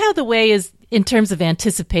 How the way is in terms of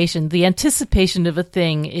anticipation. The anticipation of a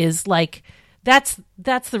thing is like that's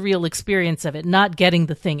the real experience of it, not getting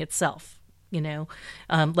the thing itself.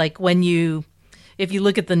 Like if you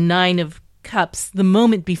look at the 9 of Cups, the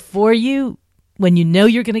moment before when you know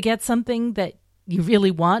you're going to get something that you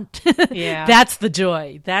really want, that's the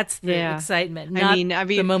joy. That's the excitement. Not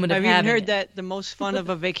the moment of having even heard it. That the most fun of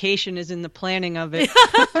a vacation is in the planning of it.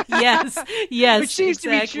 yes, Which seems to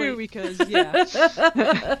be true because,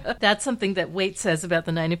 That's something that Waite says about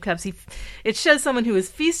the 9 of Cups. It shows someone who is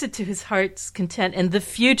feasted to his heart's content, and the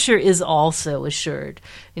future is also assured.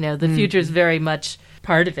 The future is very much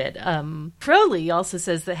part of it. Crowley also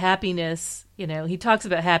says that happiness, he talks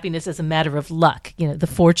about happiness as a matter of luck, the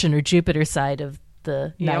fortune or Jupiter side of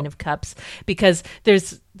the 9 of Cups, because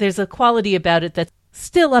there's a quality about it that's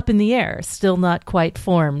still up in the air, still not quite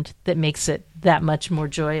formed, that makes it that much more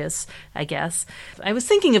joyous, I guess. I was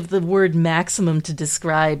thinking of the word maximum to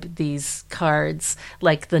describe these cards,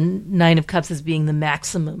 like the 9 of Cups as being the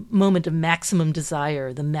maximum moment of maximum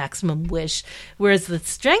desire, the maximum wish, whereas the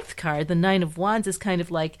Strength card, the 9 of Wands, is kind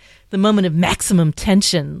of like the moment of maximum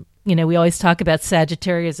tension. We always talk about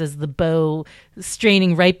Sagittarius as the bow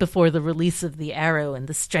straining right before the release of the arrow, and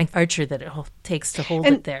the strength archer that it takes to hold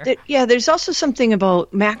it there. There's also something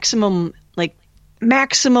about maximum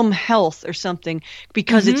health or something,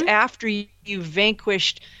 because it's after you've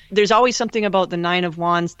vanquished. There's always something about the 9 of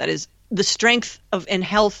Wands that is the strength and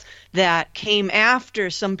health that came after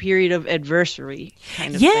some period of adversity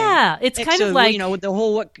kind of thing. It's kind of like, the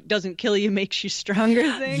whole what doesn't kill you makes you stronger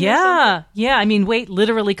thing. Yeah. Waite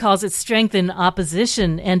literally calls it strength in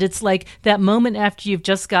opposition, and it's like that moment after you've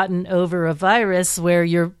just gotten over a virus where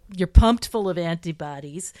you're pumped full of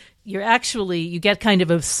antibodies. You get kind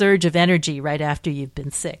of a surge of energy right after you've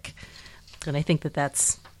been sick. And I think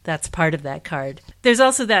that's part of that card. There's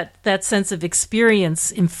also that sense of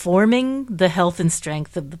experience informing the health and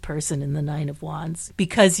strength of the person in the 9 of Wands.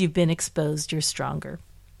 Because you've been exposed, you're stronger.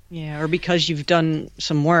 Yeah, or because you've done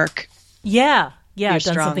some work. Yeah, you're done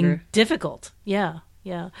stronger. Something difficult. Yeah.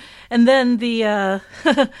 And then the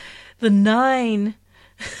 9,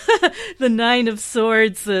 the 9 of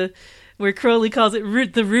Swords, where Crowley calls it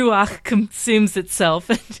the ruach consumes itself.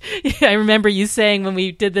 And I remember you saying when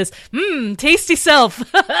we did this, tasty self.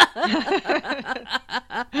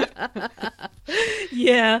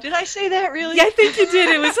 Yeah. Did I say that really? Yeah, I think you did.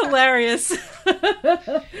 It was hilarious.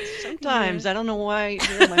 Sometimes. I don't know why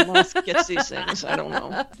my mouth gets these things. I don't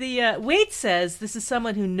know. The Waite says this is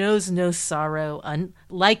someone who knows no sorrow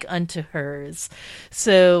like unto hers.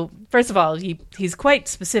 So, first of all, he's quite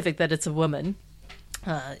specific that it's a woman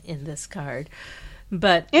in this card.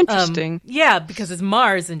 But interesting. Yeah, because it's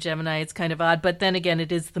Mars in Gemini, it's kind of odd. But then again,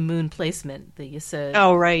 it is the moon placement that you said.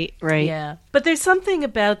 Oh, right. Yeah. But there's something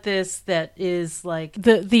about this that is like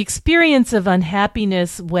the experience of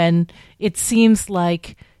unhappiness when it seems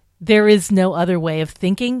like there is no other way of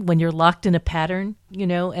thinking, when you're locked in a pattern,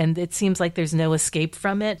 and it seems like there's no escape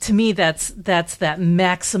from it. To me, that's that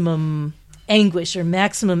maximum anguish or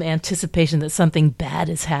maximum anticipation that something bad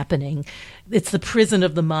is happening. It's the prison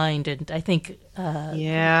of the mind, and I think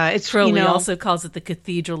it's Crowley also calls it the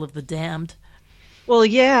cathedral of the damned. Well,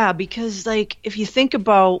 yeah, because if you think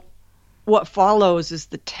about what follows is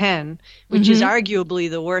the 10, which is arguably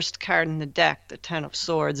the worst card in the deck, the 10 of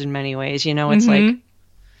Swords in many ways. It's like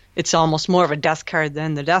it's almost more of a death card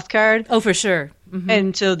than the death card. Oh, for sure. Mm-hmm.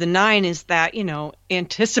 And so the 9 is that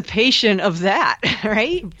anticipation of that,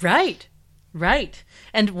 right? Right.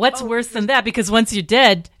 And what's worse than that? Because once you're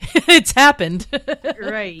dead, it's happened.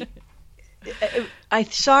 Right. I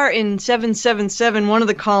saw in 777, one of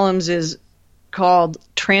the columns is called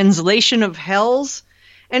Translation of Hells.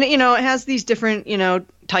 And, it has these different,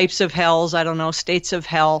 types of hells, I don't know, states of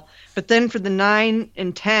hell. But then for the 9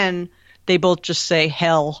 and 10, they both just say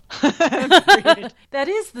hell. That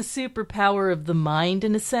is the superpower of the mind,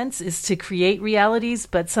 in a sense, is to create realities,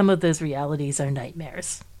 but some of those realities are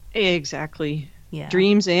nightmares. Exactly. Yeah.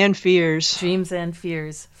 Dreams and fears,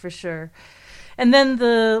 for sure. And then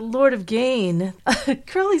the Lord of Gain,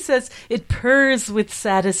 Crowley says it purrs with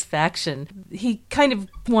satisfaction. He kind of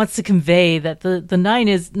wants to convey that the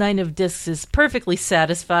nine of discs is perfectly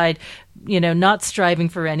satisfied, not striving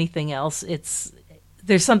for anything else.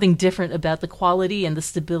 There's something different about the quality and the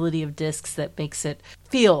stability of discs that makes it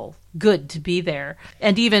feel good to be there.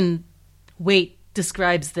 And even Waite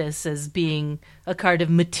describes this as being a card of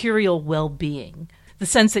material well-being, the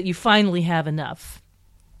sense that you finally have enough,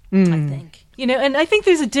 I think. And I think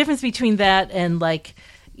there's a difference between that and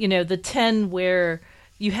the 10 where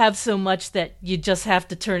you have so much that you just have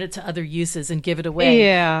to turn it to other uses and give it away.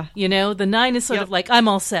 Yeah. The 9 is sort of like, I'm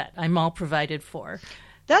all set. I'm all provided for.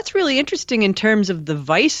 That's really interesting in terms of the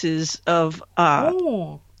vices of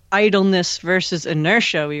idleness versus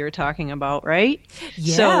inertia we were talking about, right?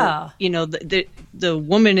 Yeah. So, the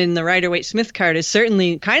woman in the Rider-Waite-Smith card is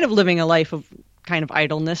certainly kind of living a life of kind of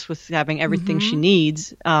idleness with having everything she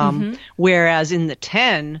needs. Whereas in the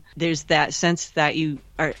 10, there's that sense that you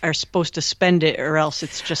are supposed to spend it or else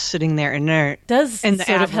it's just sitting there inert. And the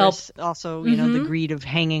sort of help. Also, the greed of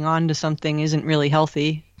hanging on to something isn't really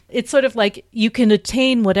healthy. It's sort of like you can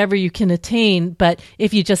attain whatever you can attain, but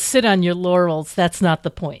if you just sit on your laurels, that's not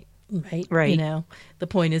the point, right? Right. The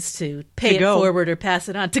point is to pay it forward or pass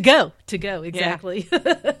it on. To go, exactly. Yeah.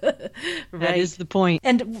 Right. That is the point.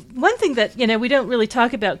 And one thing that, we don't really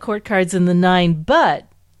talk about court cards in the 9,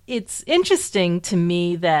 but it's interesting to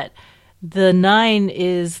me that the 9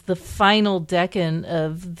 is the final decan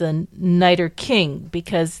of the Knight or King,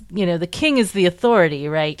 because, the king is the authority,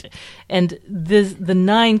 right? And the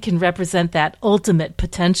 9 can represent that ultimate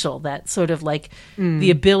potential, that sort of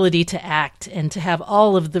the ability to act and to have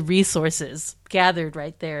all of the resources gathered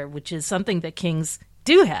right there, which is something that kings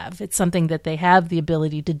do have. It's something that they have the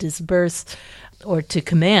ability to disperse or to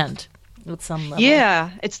command at some level.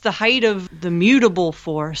 Yeah, it's the height of the mutable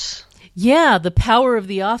force. Yeah, the power of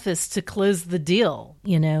the office to close the deal,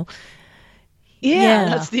 Yeah,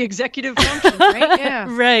 that's the executive function, right? Yeah.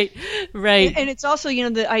 Right. And it's also,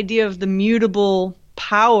 the idea of the mutable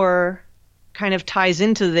power kind of ties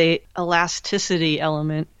into the elasticity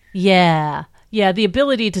element. Yeah, the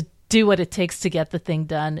ability to do what it takes to get the thing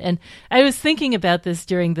done. And I was thinking about this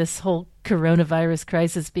during this whole coronavirus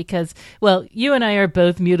crisis because, well, you and I are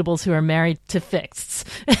both mutables who are married to fixeds.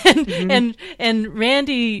 And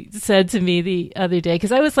Randy said to me the other day,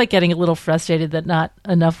 because I was getting a little frustrated that not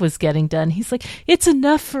enough was getting done. He's like, it's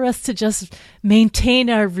enough for us to just maintain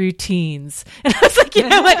our routines. And I was like, you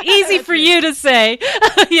know what? Easy for you to say.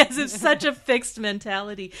 Yes, it's such a fixed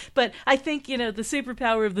mentality. But I think, the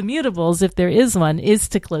superpower of the mutables, if there is one, is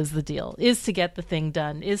to close the deal, is to get the thing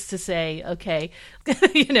done, is to say, okay,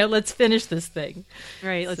 let's finish finish this thing.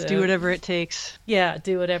 Right, let's do whatever it takes. Yeah,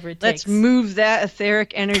 do whatever it Let's takes. move that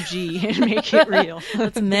etheric energy and make it real.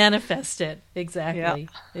 Let's manifest it. Exactly. Yeah.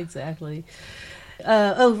 Exactly.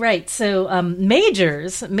 Right. So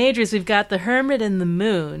majors, we've got the Hermit and the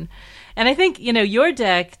Moon. And I think, your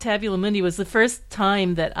deck, Tabula Mundi, was the first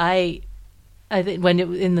time that I think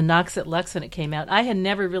in the Nox at Lux when it came out, I had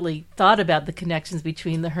never really thought about the connections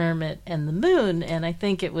between the Hermit and the Moon. And I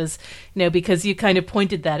think it was, because you kind of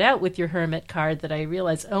pointed that out with your Hermit card that I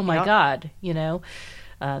realized, oh my God,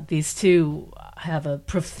 these two have a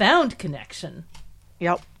profound connection.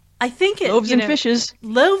 Yep. I think loaves and fishes.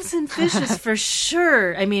 Loaves and fishes for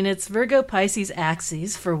sure. I mean, it's Virgo Pisces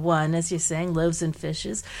axes for one, as you're saying, loaves and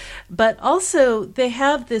fishes. But also they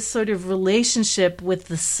have this sort of relationship with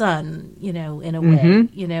the sun, in a way,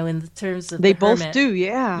 in the terms of they the both Hermit. do,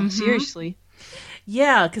 yeah, seriously.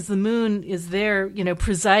 Yeah, because the moon is there,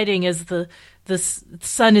 presiding as the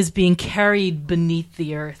sun is being carried beneath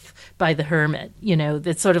the earth by the Hermit.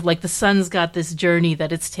 It's sort of like the sun's got this journey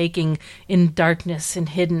that it's taking in darkness and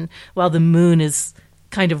hidden, while the moon is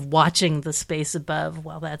kind of watching the space above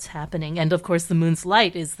while that's happening. And of course, the moon's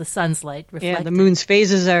light is the sun's light reflected. Yeah, the moon's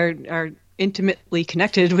phases are intimately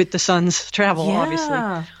connected with the sun's travel,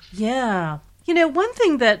 obviously. Yeah. One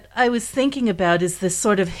thing that I was thinking about is this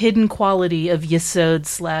sort of hidden quality of Yesod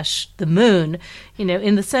 / the moon,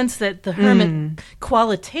 in the sense that the Hermit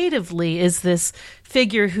qualitatively is this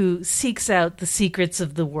figure who seeks out the secrets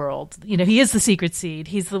of the world. He is the secret seed.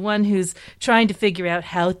 He's the one who's trying to figure out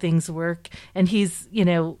how things work. And he's,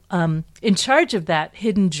 in charge of that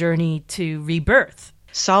hidden journey to rebirth.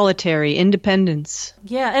 Solitary independence.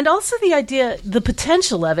 Yeah. And also the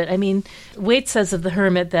potential of it. I mean, Waite says of the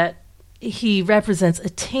Hermit that he represents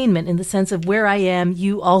attainment in the sense of where I am,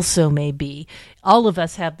 you also may be. All of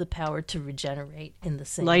us have the power to regenerate in the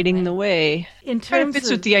same Lighting way. the way. In Kind of terms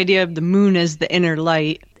fits with the idea of the moon as the inner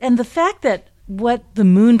light. And the fact that what the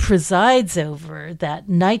moon presides over, that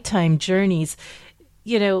nighttime journeys,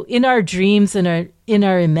 in our dreams and in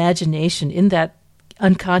our imagination, in that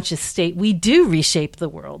unconscious state, we do reshape the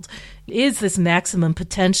world. Is this maximum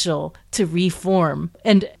potential to reform?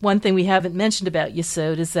 And one thing we haven't mentioned about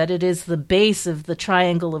Yesod is that it is the base of the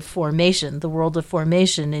triangle of formation, the world of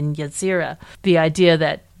formation in Yetzirah. The idea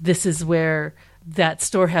that this is where that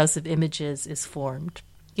storehouse of images is formed.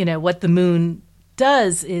 What the moon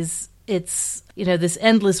does is it's, this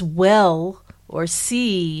endless well or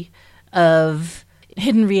sea of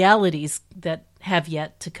hidden realities that have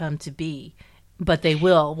yet to come to be. But they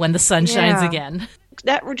will when the sun shines again.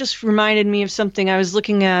 That just reminded me of something I was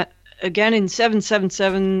looking at again in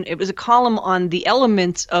 777. It was a column on the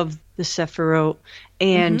elements of the Sephirot.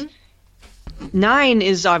 And 9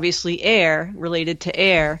 is obviously air, related to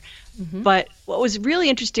air. But what was really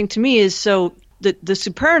interesting to me is, so the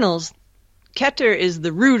supernals, Keter is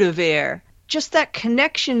the root of air. Just that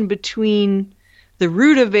connection between the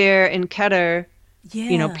root of air and Keter,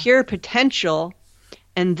 pure potential,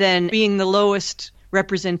 and then being the lowest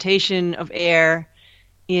representation of air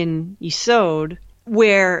in Yesod,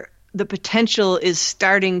 where the potential is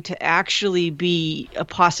starting to actually be a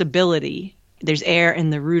possibility. There's air in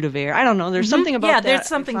the root of air. I don't know. There's something about that. Yeah, there's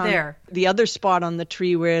something there. The other spot on the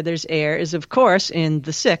tree where there's air is, of course, in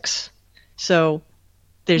the 6. So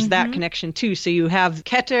there's that connection, too. So you have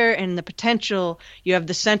Keter and the potential. You have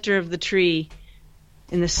the center of the tree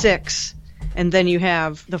in the 6. And then you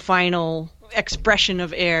have the final expression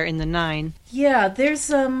of air in the 9. Yeah, there's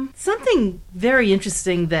something very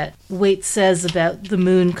interesting that Waite says about the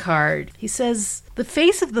moon card. He says, the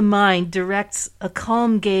face of the mind directs a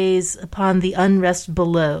calm gaze upon the unrest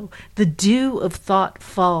below. The dew of thought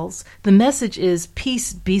falls. The message is,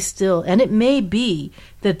 peace, be still. And it may be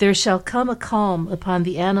that there shall come a calm upon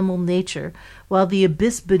the animal nature, while the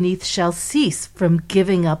abyss beneath shall cease from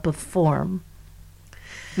giving up of form.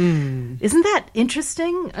 Isn't that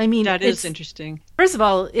interesting? I mean, that is interesting. First of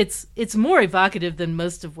all, it's more evocative than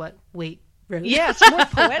most of what Waite wrote. Yeah, it's more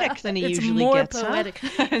poetic than he usually gets. It's more poetic.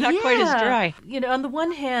 Huh? Not quite as dry. On the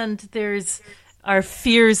one hand, there's our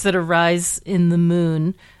fears that arise in the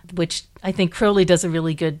moon, which I think Crowley does a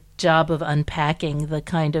really good job of unpacking, the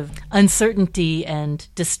kind of uncertainty and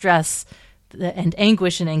distress and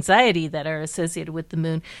anguish and anxiety that are associated with the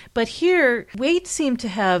moon. But here, Waite seemed to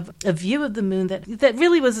have a view of the moon that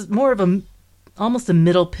really was more of almost a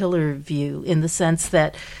middle pillar view, in the sense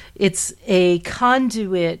that it's a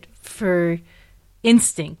conduit for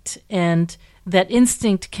instinct, and that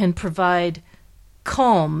instinct can provide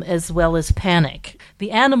calm as well as panic.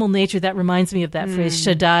 The animal nature, that reminds me of that phrase,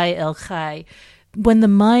 Shaddai El Chai. When the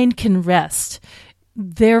mind can rest,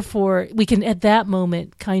 therefore, we can at that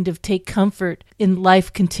moment kind of take comfort in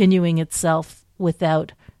life continuing itself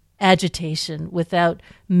without agitation, without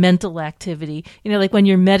mental activity. Like when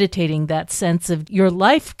you're meditating, that sense of your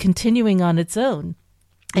life continuing on its own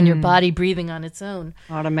and your body breathing on its own.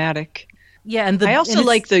 Automatic. Yeah. And I also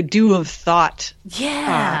like the dew of thought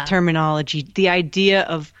yeah. Terminology. The idea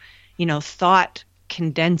of, thought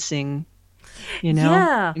condensing,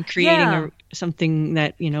 and creating something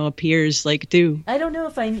that, appears like dew. I don't know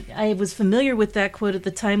if I was familiar with that quote at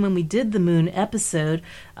the time when we did the moon episode,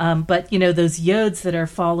 but, those yods that are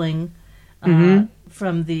falling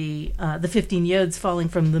from the 15 yods falling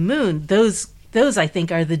from the moon, those I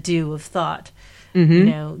think are the dew of thought.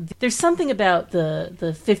 Mm-hmm. There's something about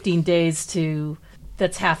the 15 days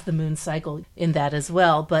that's half the moon cycle in that as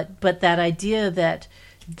well, but that idea that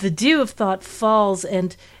the dew of thought falls,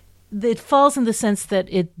 and it falls in the sense that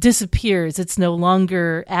it disappears, it's no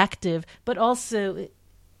longer active, but also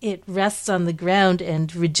it rests on the ground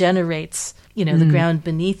and regenerates, the ground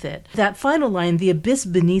beneath it. That final line, the abyss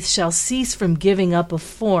beneath shall cease from giving up a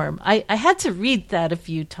form. I had to read that a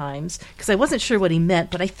few times because I wasn't sure what he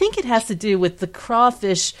meant, but I think it has to do with the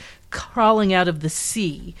crawfish crawling out of the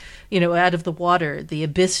sea, out of the water. The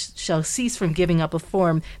abyss shall cease from giving up a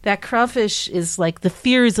form. That crawfish is like the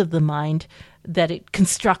fears of the mind that it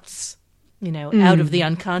constructs, out of the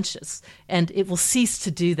unconscious. And it will cease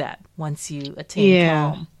to do that once you attain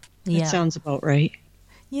calm. That sounds about right.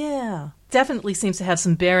 Yeah. Definitely seems to have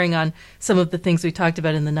some bearing on some of the things we talked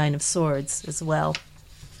about in the Nine of Swords as well.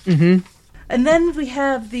 Mm-hmm. And then we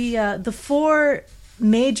have the four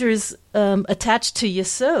majors attached to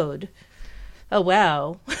Yesod. Oh,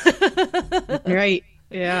 wow. Right.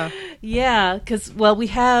 Yeah. Yeah, because, we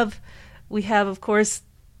have, of course,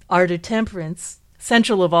 art or temperance,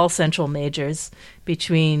 central of all central majors,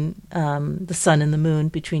 between the sun and the moon,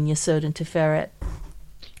 between Yesod and Tiferet.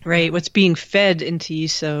 Right, what's being fed into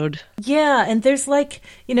Yesod. Yeah, and there's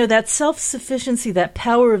that self-sufficiency, that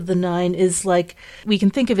power of the nine is we can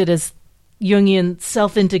think of it as Jungian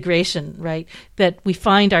self-integration, right? That we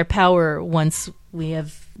find our power once we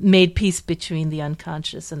have made peace between the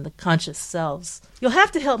unconscious and the conscious selves. You'll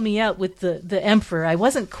have to help me out with the Emperor. I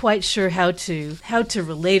wasn't quite sure how to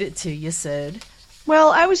relate it to Yesod. Well,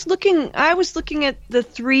 I was looking at the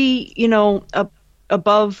three,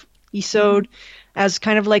 above Yesod as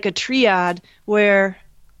kind of like a triad where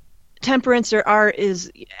temperance or art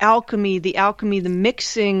is alchemy, the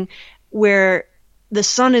mixing, where the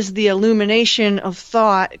sun is the illumination of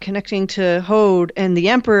thought connecting to Hod, and the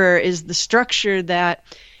Emperor is the structure that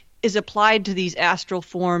is applied to these astral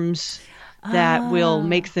forms that will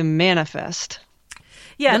make them manifest.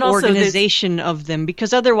 Yeah, and also organization of them,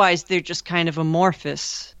 because otherwise they're just kind of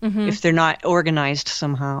amorphous if they're not organized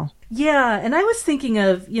somehow. Yeah, and I was thinking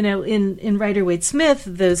of, in Rider-Waite-Smith,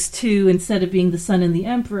 those two, instead of being the sun and the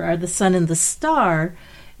Emperor, are the sun and the star.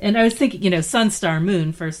 And I was thinking, sun, star,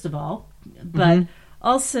 moon, first of all. But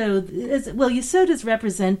also, Yesod is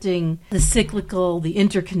representing the cyclical, the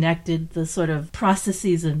interconnected, the sort of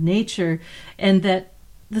processes of nature, and that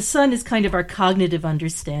the sun is kind of our cognitive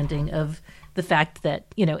understanding of the fact that,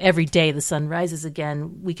 every day the sun rises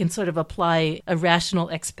again. We can sort of apply a rational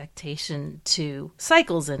expectation to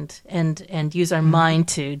cycles and use our mind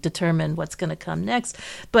to determine what's going to come next.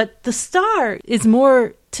 But the star is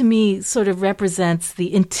more, to me, sort of represents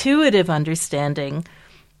the intuitive understanding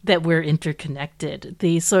that we're interconnected,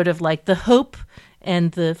 the sort of the hope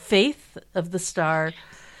and the faith of the star.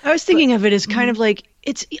 I was thinking of it as kind of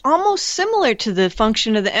it's almost similar to the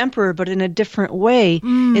function of the Emperor, but in a different way,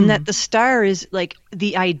 in that the star is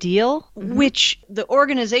the ideal, which the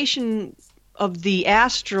organization of the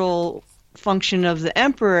astral function of the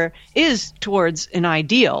Emperor is towards an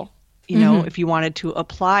ideal. If you wanted to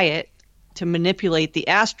apply it to manipulate the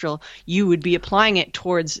astral, you would be applying it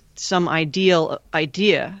towards some ideal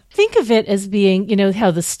idea. Think of it as being, how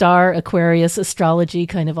the star, Aquarius, astrology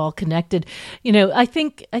kind of all connected. I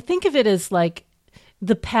think of it as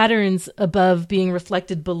the patterns above being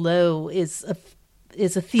reflected below is a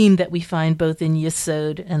theme that we find both in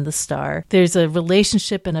Yesod and the star. There's a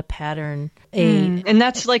relationship and a pattern. And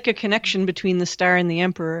that's like a connection between the star and the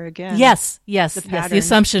Emperor again. Yes, the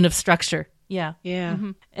assumption of structure. Yeah. Yeah.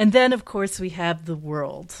 Mm-hmm. And then, of course, we have the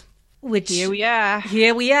world, which... Here we are.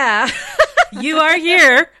 You are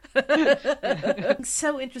here.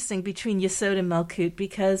 So interesting between Yesod and Malkut,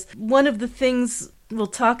 because one of the things we'll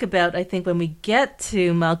talk about, I think, when we get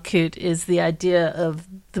to Malkut is the idea of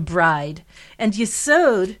the bride. And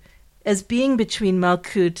Yesod, as being between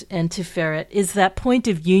Malkut and Tiferet, is that point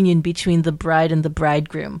of union between the bride and the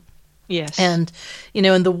bridegroom. Yes. And,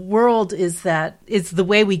 and the world is the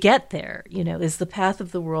way we get there, is the path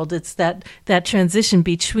of the world. It's that transition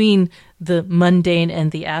between the mundane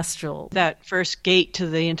and the astral. That first gate to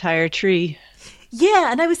the entire tree.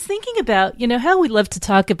 Yeah, and I was thinking about, how we love to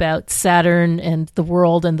talk about Saturn and the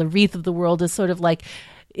world and the wreath of the world as sort of like,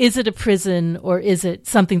 is it a prison or is it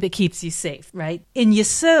something that keeps you safe, right? In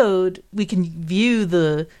Yesod, we can view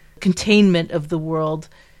the containment of the world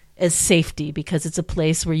as safety because it's a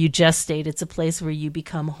place where you gestate, it's a place where you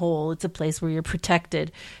become whole, it's a place where you're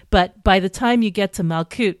protected. But by the time you get to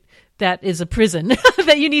Malkut, that is a prison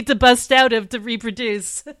that you need to bust out of to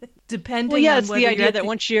reproduce. Depending on it's the idea that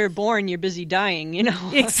once you're born, you're busy dying,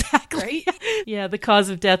 Exactly. Right? Yeah, the cause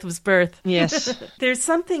of death was birth. Yes. There's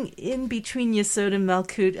something in between Yesod and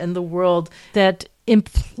Malkut and the world that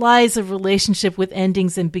implies a relationship with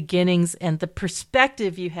endings and beginnings and the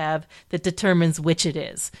perspective you have that determines which it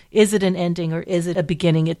is. Is it an ending or is it a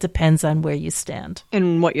beginning? It depends on where you stand.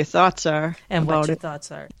 And what your thoughts are. And what your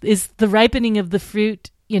thoughts are. Is the ripening of the fruit,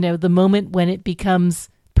 the moment when it becomes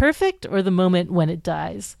perfect or the moment when it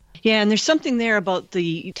dies? Yeah, and there's something there about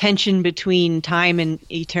the tension between time and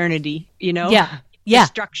eternity, Yeah. The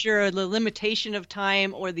structure, the limitation of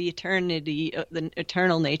time, or the eternity, the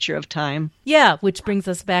eternal nature of time. Yeah, which brings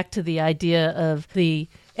us back to the idea of the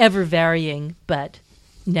ever-varying but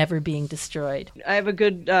never being destroyed. I have a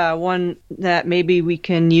good one that maybe we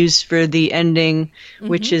can use for the ending,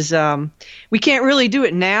 which is, we can't really do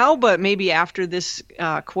it now, but maybe after this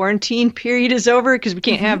quarantine period is over, because we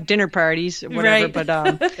can't have dinner parties or whatever.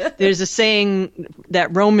 Right. But there's a saying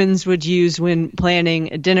that Romans would use when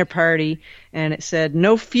planning a dinner party, and it said,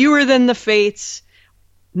 no fewer than the fates,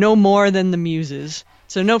 no more than the muses.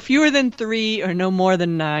 So no fewer than 3 or no more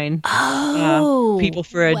than 9 people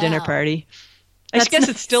for a dinner party. I guess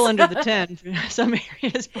it's still under the 10 for some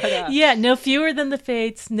areas. But, yeah, no fewer than the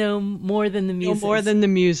fates, no more than the muses. No more than the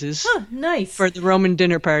muses. Huh, nice. For the Roman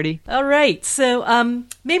dinner party. All right, so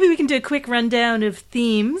maybe we can do a quick rundown of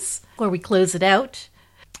themes before we close it out.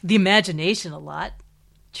 The imagination a lot,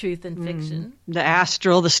 truth and fiction. The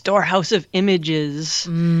astral, the storehouse of images,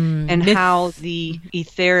 and how the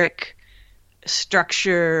etheric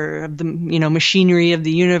structure of the machinery of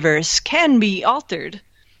the universe can be altered.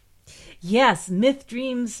 Yes, myth,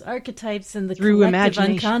 dreams, archetypes, and the through collective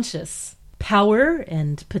imagination. Unconscious. Power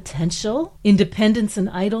and potential, independence and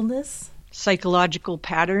idleness. Psychological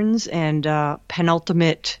patterns and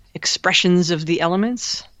penultimate expressions of the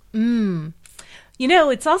elements.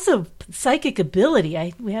 It's also psychic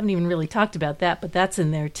ability. We haven't even really talked about that, but that's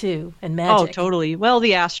in there too. And magic. Oh, totally. Well,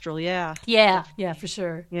 the astral, yeah. Yeah, for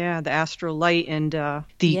sure. Yeah, the astral light and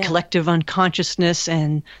the collective unconsciousness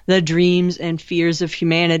and the dreams and fears of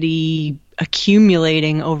humanity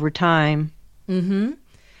accumulating over time.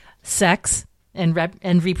 Sex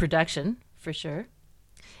and reproduction, for sure.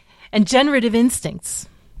 And generative instincts.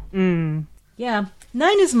 Yeah.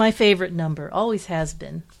 9 is my favorite number. Always has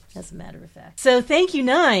been. As a matter of fact. So thank you,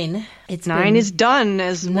 9. It's 9 is done,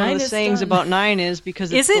 as one of the sayings done. about 9 is,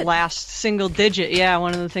 because it's the last single digit. Yeah,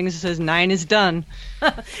 one of the things that says 9 is done.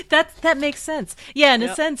 That makes sense. Yeah, in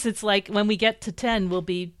a sense, it's like when we get to 10, we'll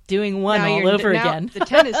be doing 1 all over again. The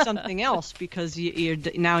 10 is something else, because you're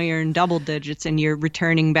in double digits and you're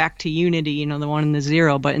returning back to unity, the 1 and the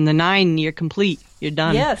 0. But in the 9, you're complete. You're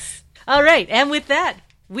done. Yes. All right. And with that,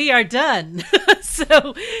 we are done.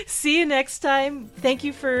 So see you next time. Thank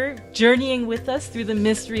you for journeying with us through the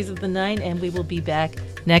mysteries of the 9, and we will be back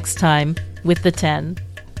next time with the 10.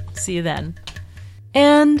 See you then.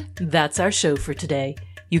 And that's our show for today.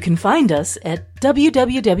 You can find us at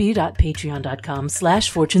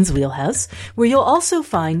www.patreon.com/fortuneswheelhouse, where you'll also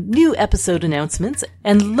find new episode announcements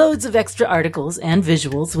and loads of extra articles and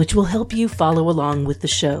visuals which will help you follow along with the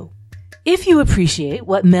show. If you appreciate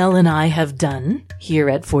what Mel and I have done here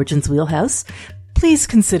at Fortune's Wheelhouse, please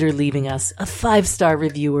consider leaving us a 5-star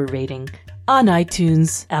review or rating on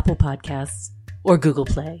iTunes, Apple Podcasts, or Google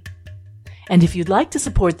Play. And if you'd like to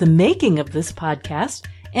support the making of this podcast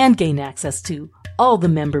and gain access to all the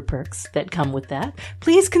member perks that come with that,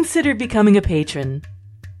 please consider becoming a patron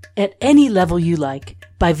at any level you like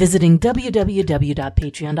by visiting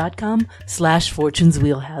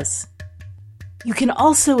www.patreon.com/fortuneswheelhouse. You can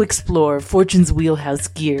also explore Fortune's Wheelhouse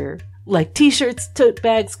gear, like t-shirts, tote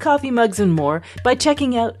bags, coffee mugs, and more, by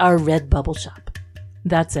checking out our Redbubble shop.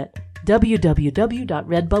 That's at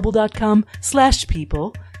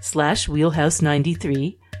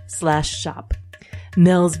www.redbubble.com/people/wheelhouse93/shop.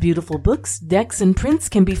 Mel's beautiful books, decks, and prints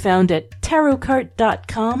can be found at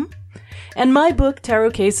tarotcart.com. And my book,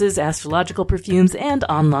 Tarot Cases, Astrological Perfumes, and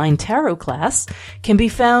Online Tarot Class can be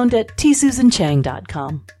found at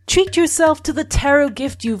tsusanchang.com. Treat yourself to the tarot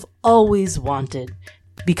gift you've always wanted.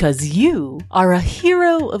 Because you are a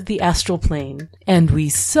hero of the astral plane, and we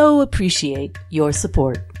so appreciate your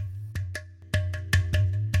support.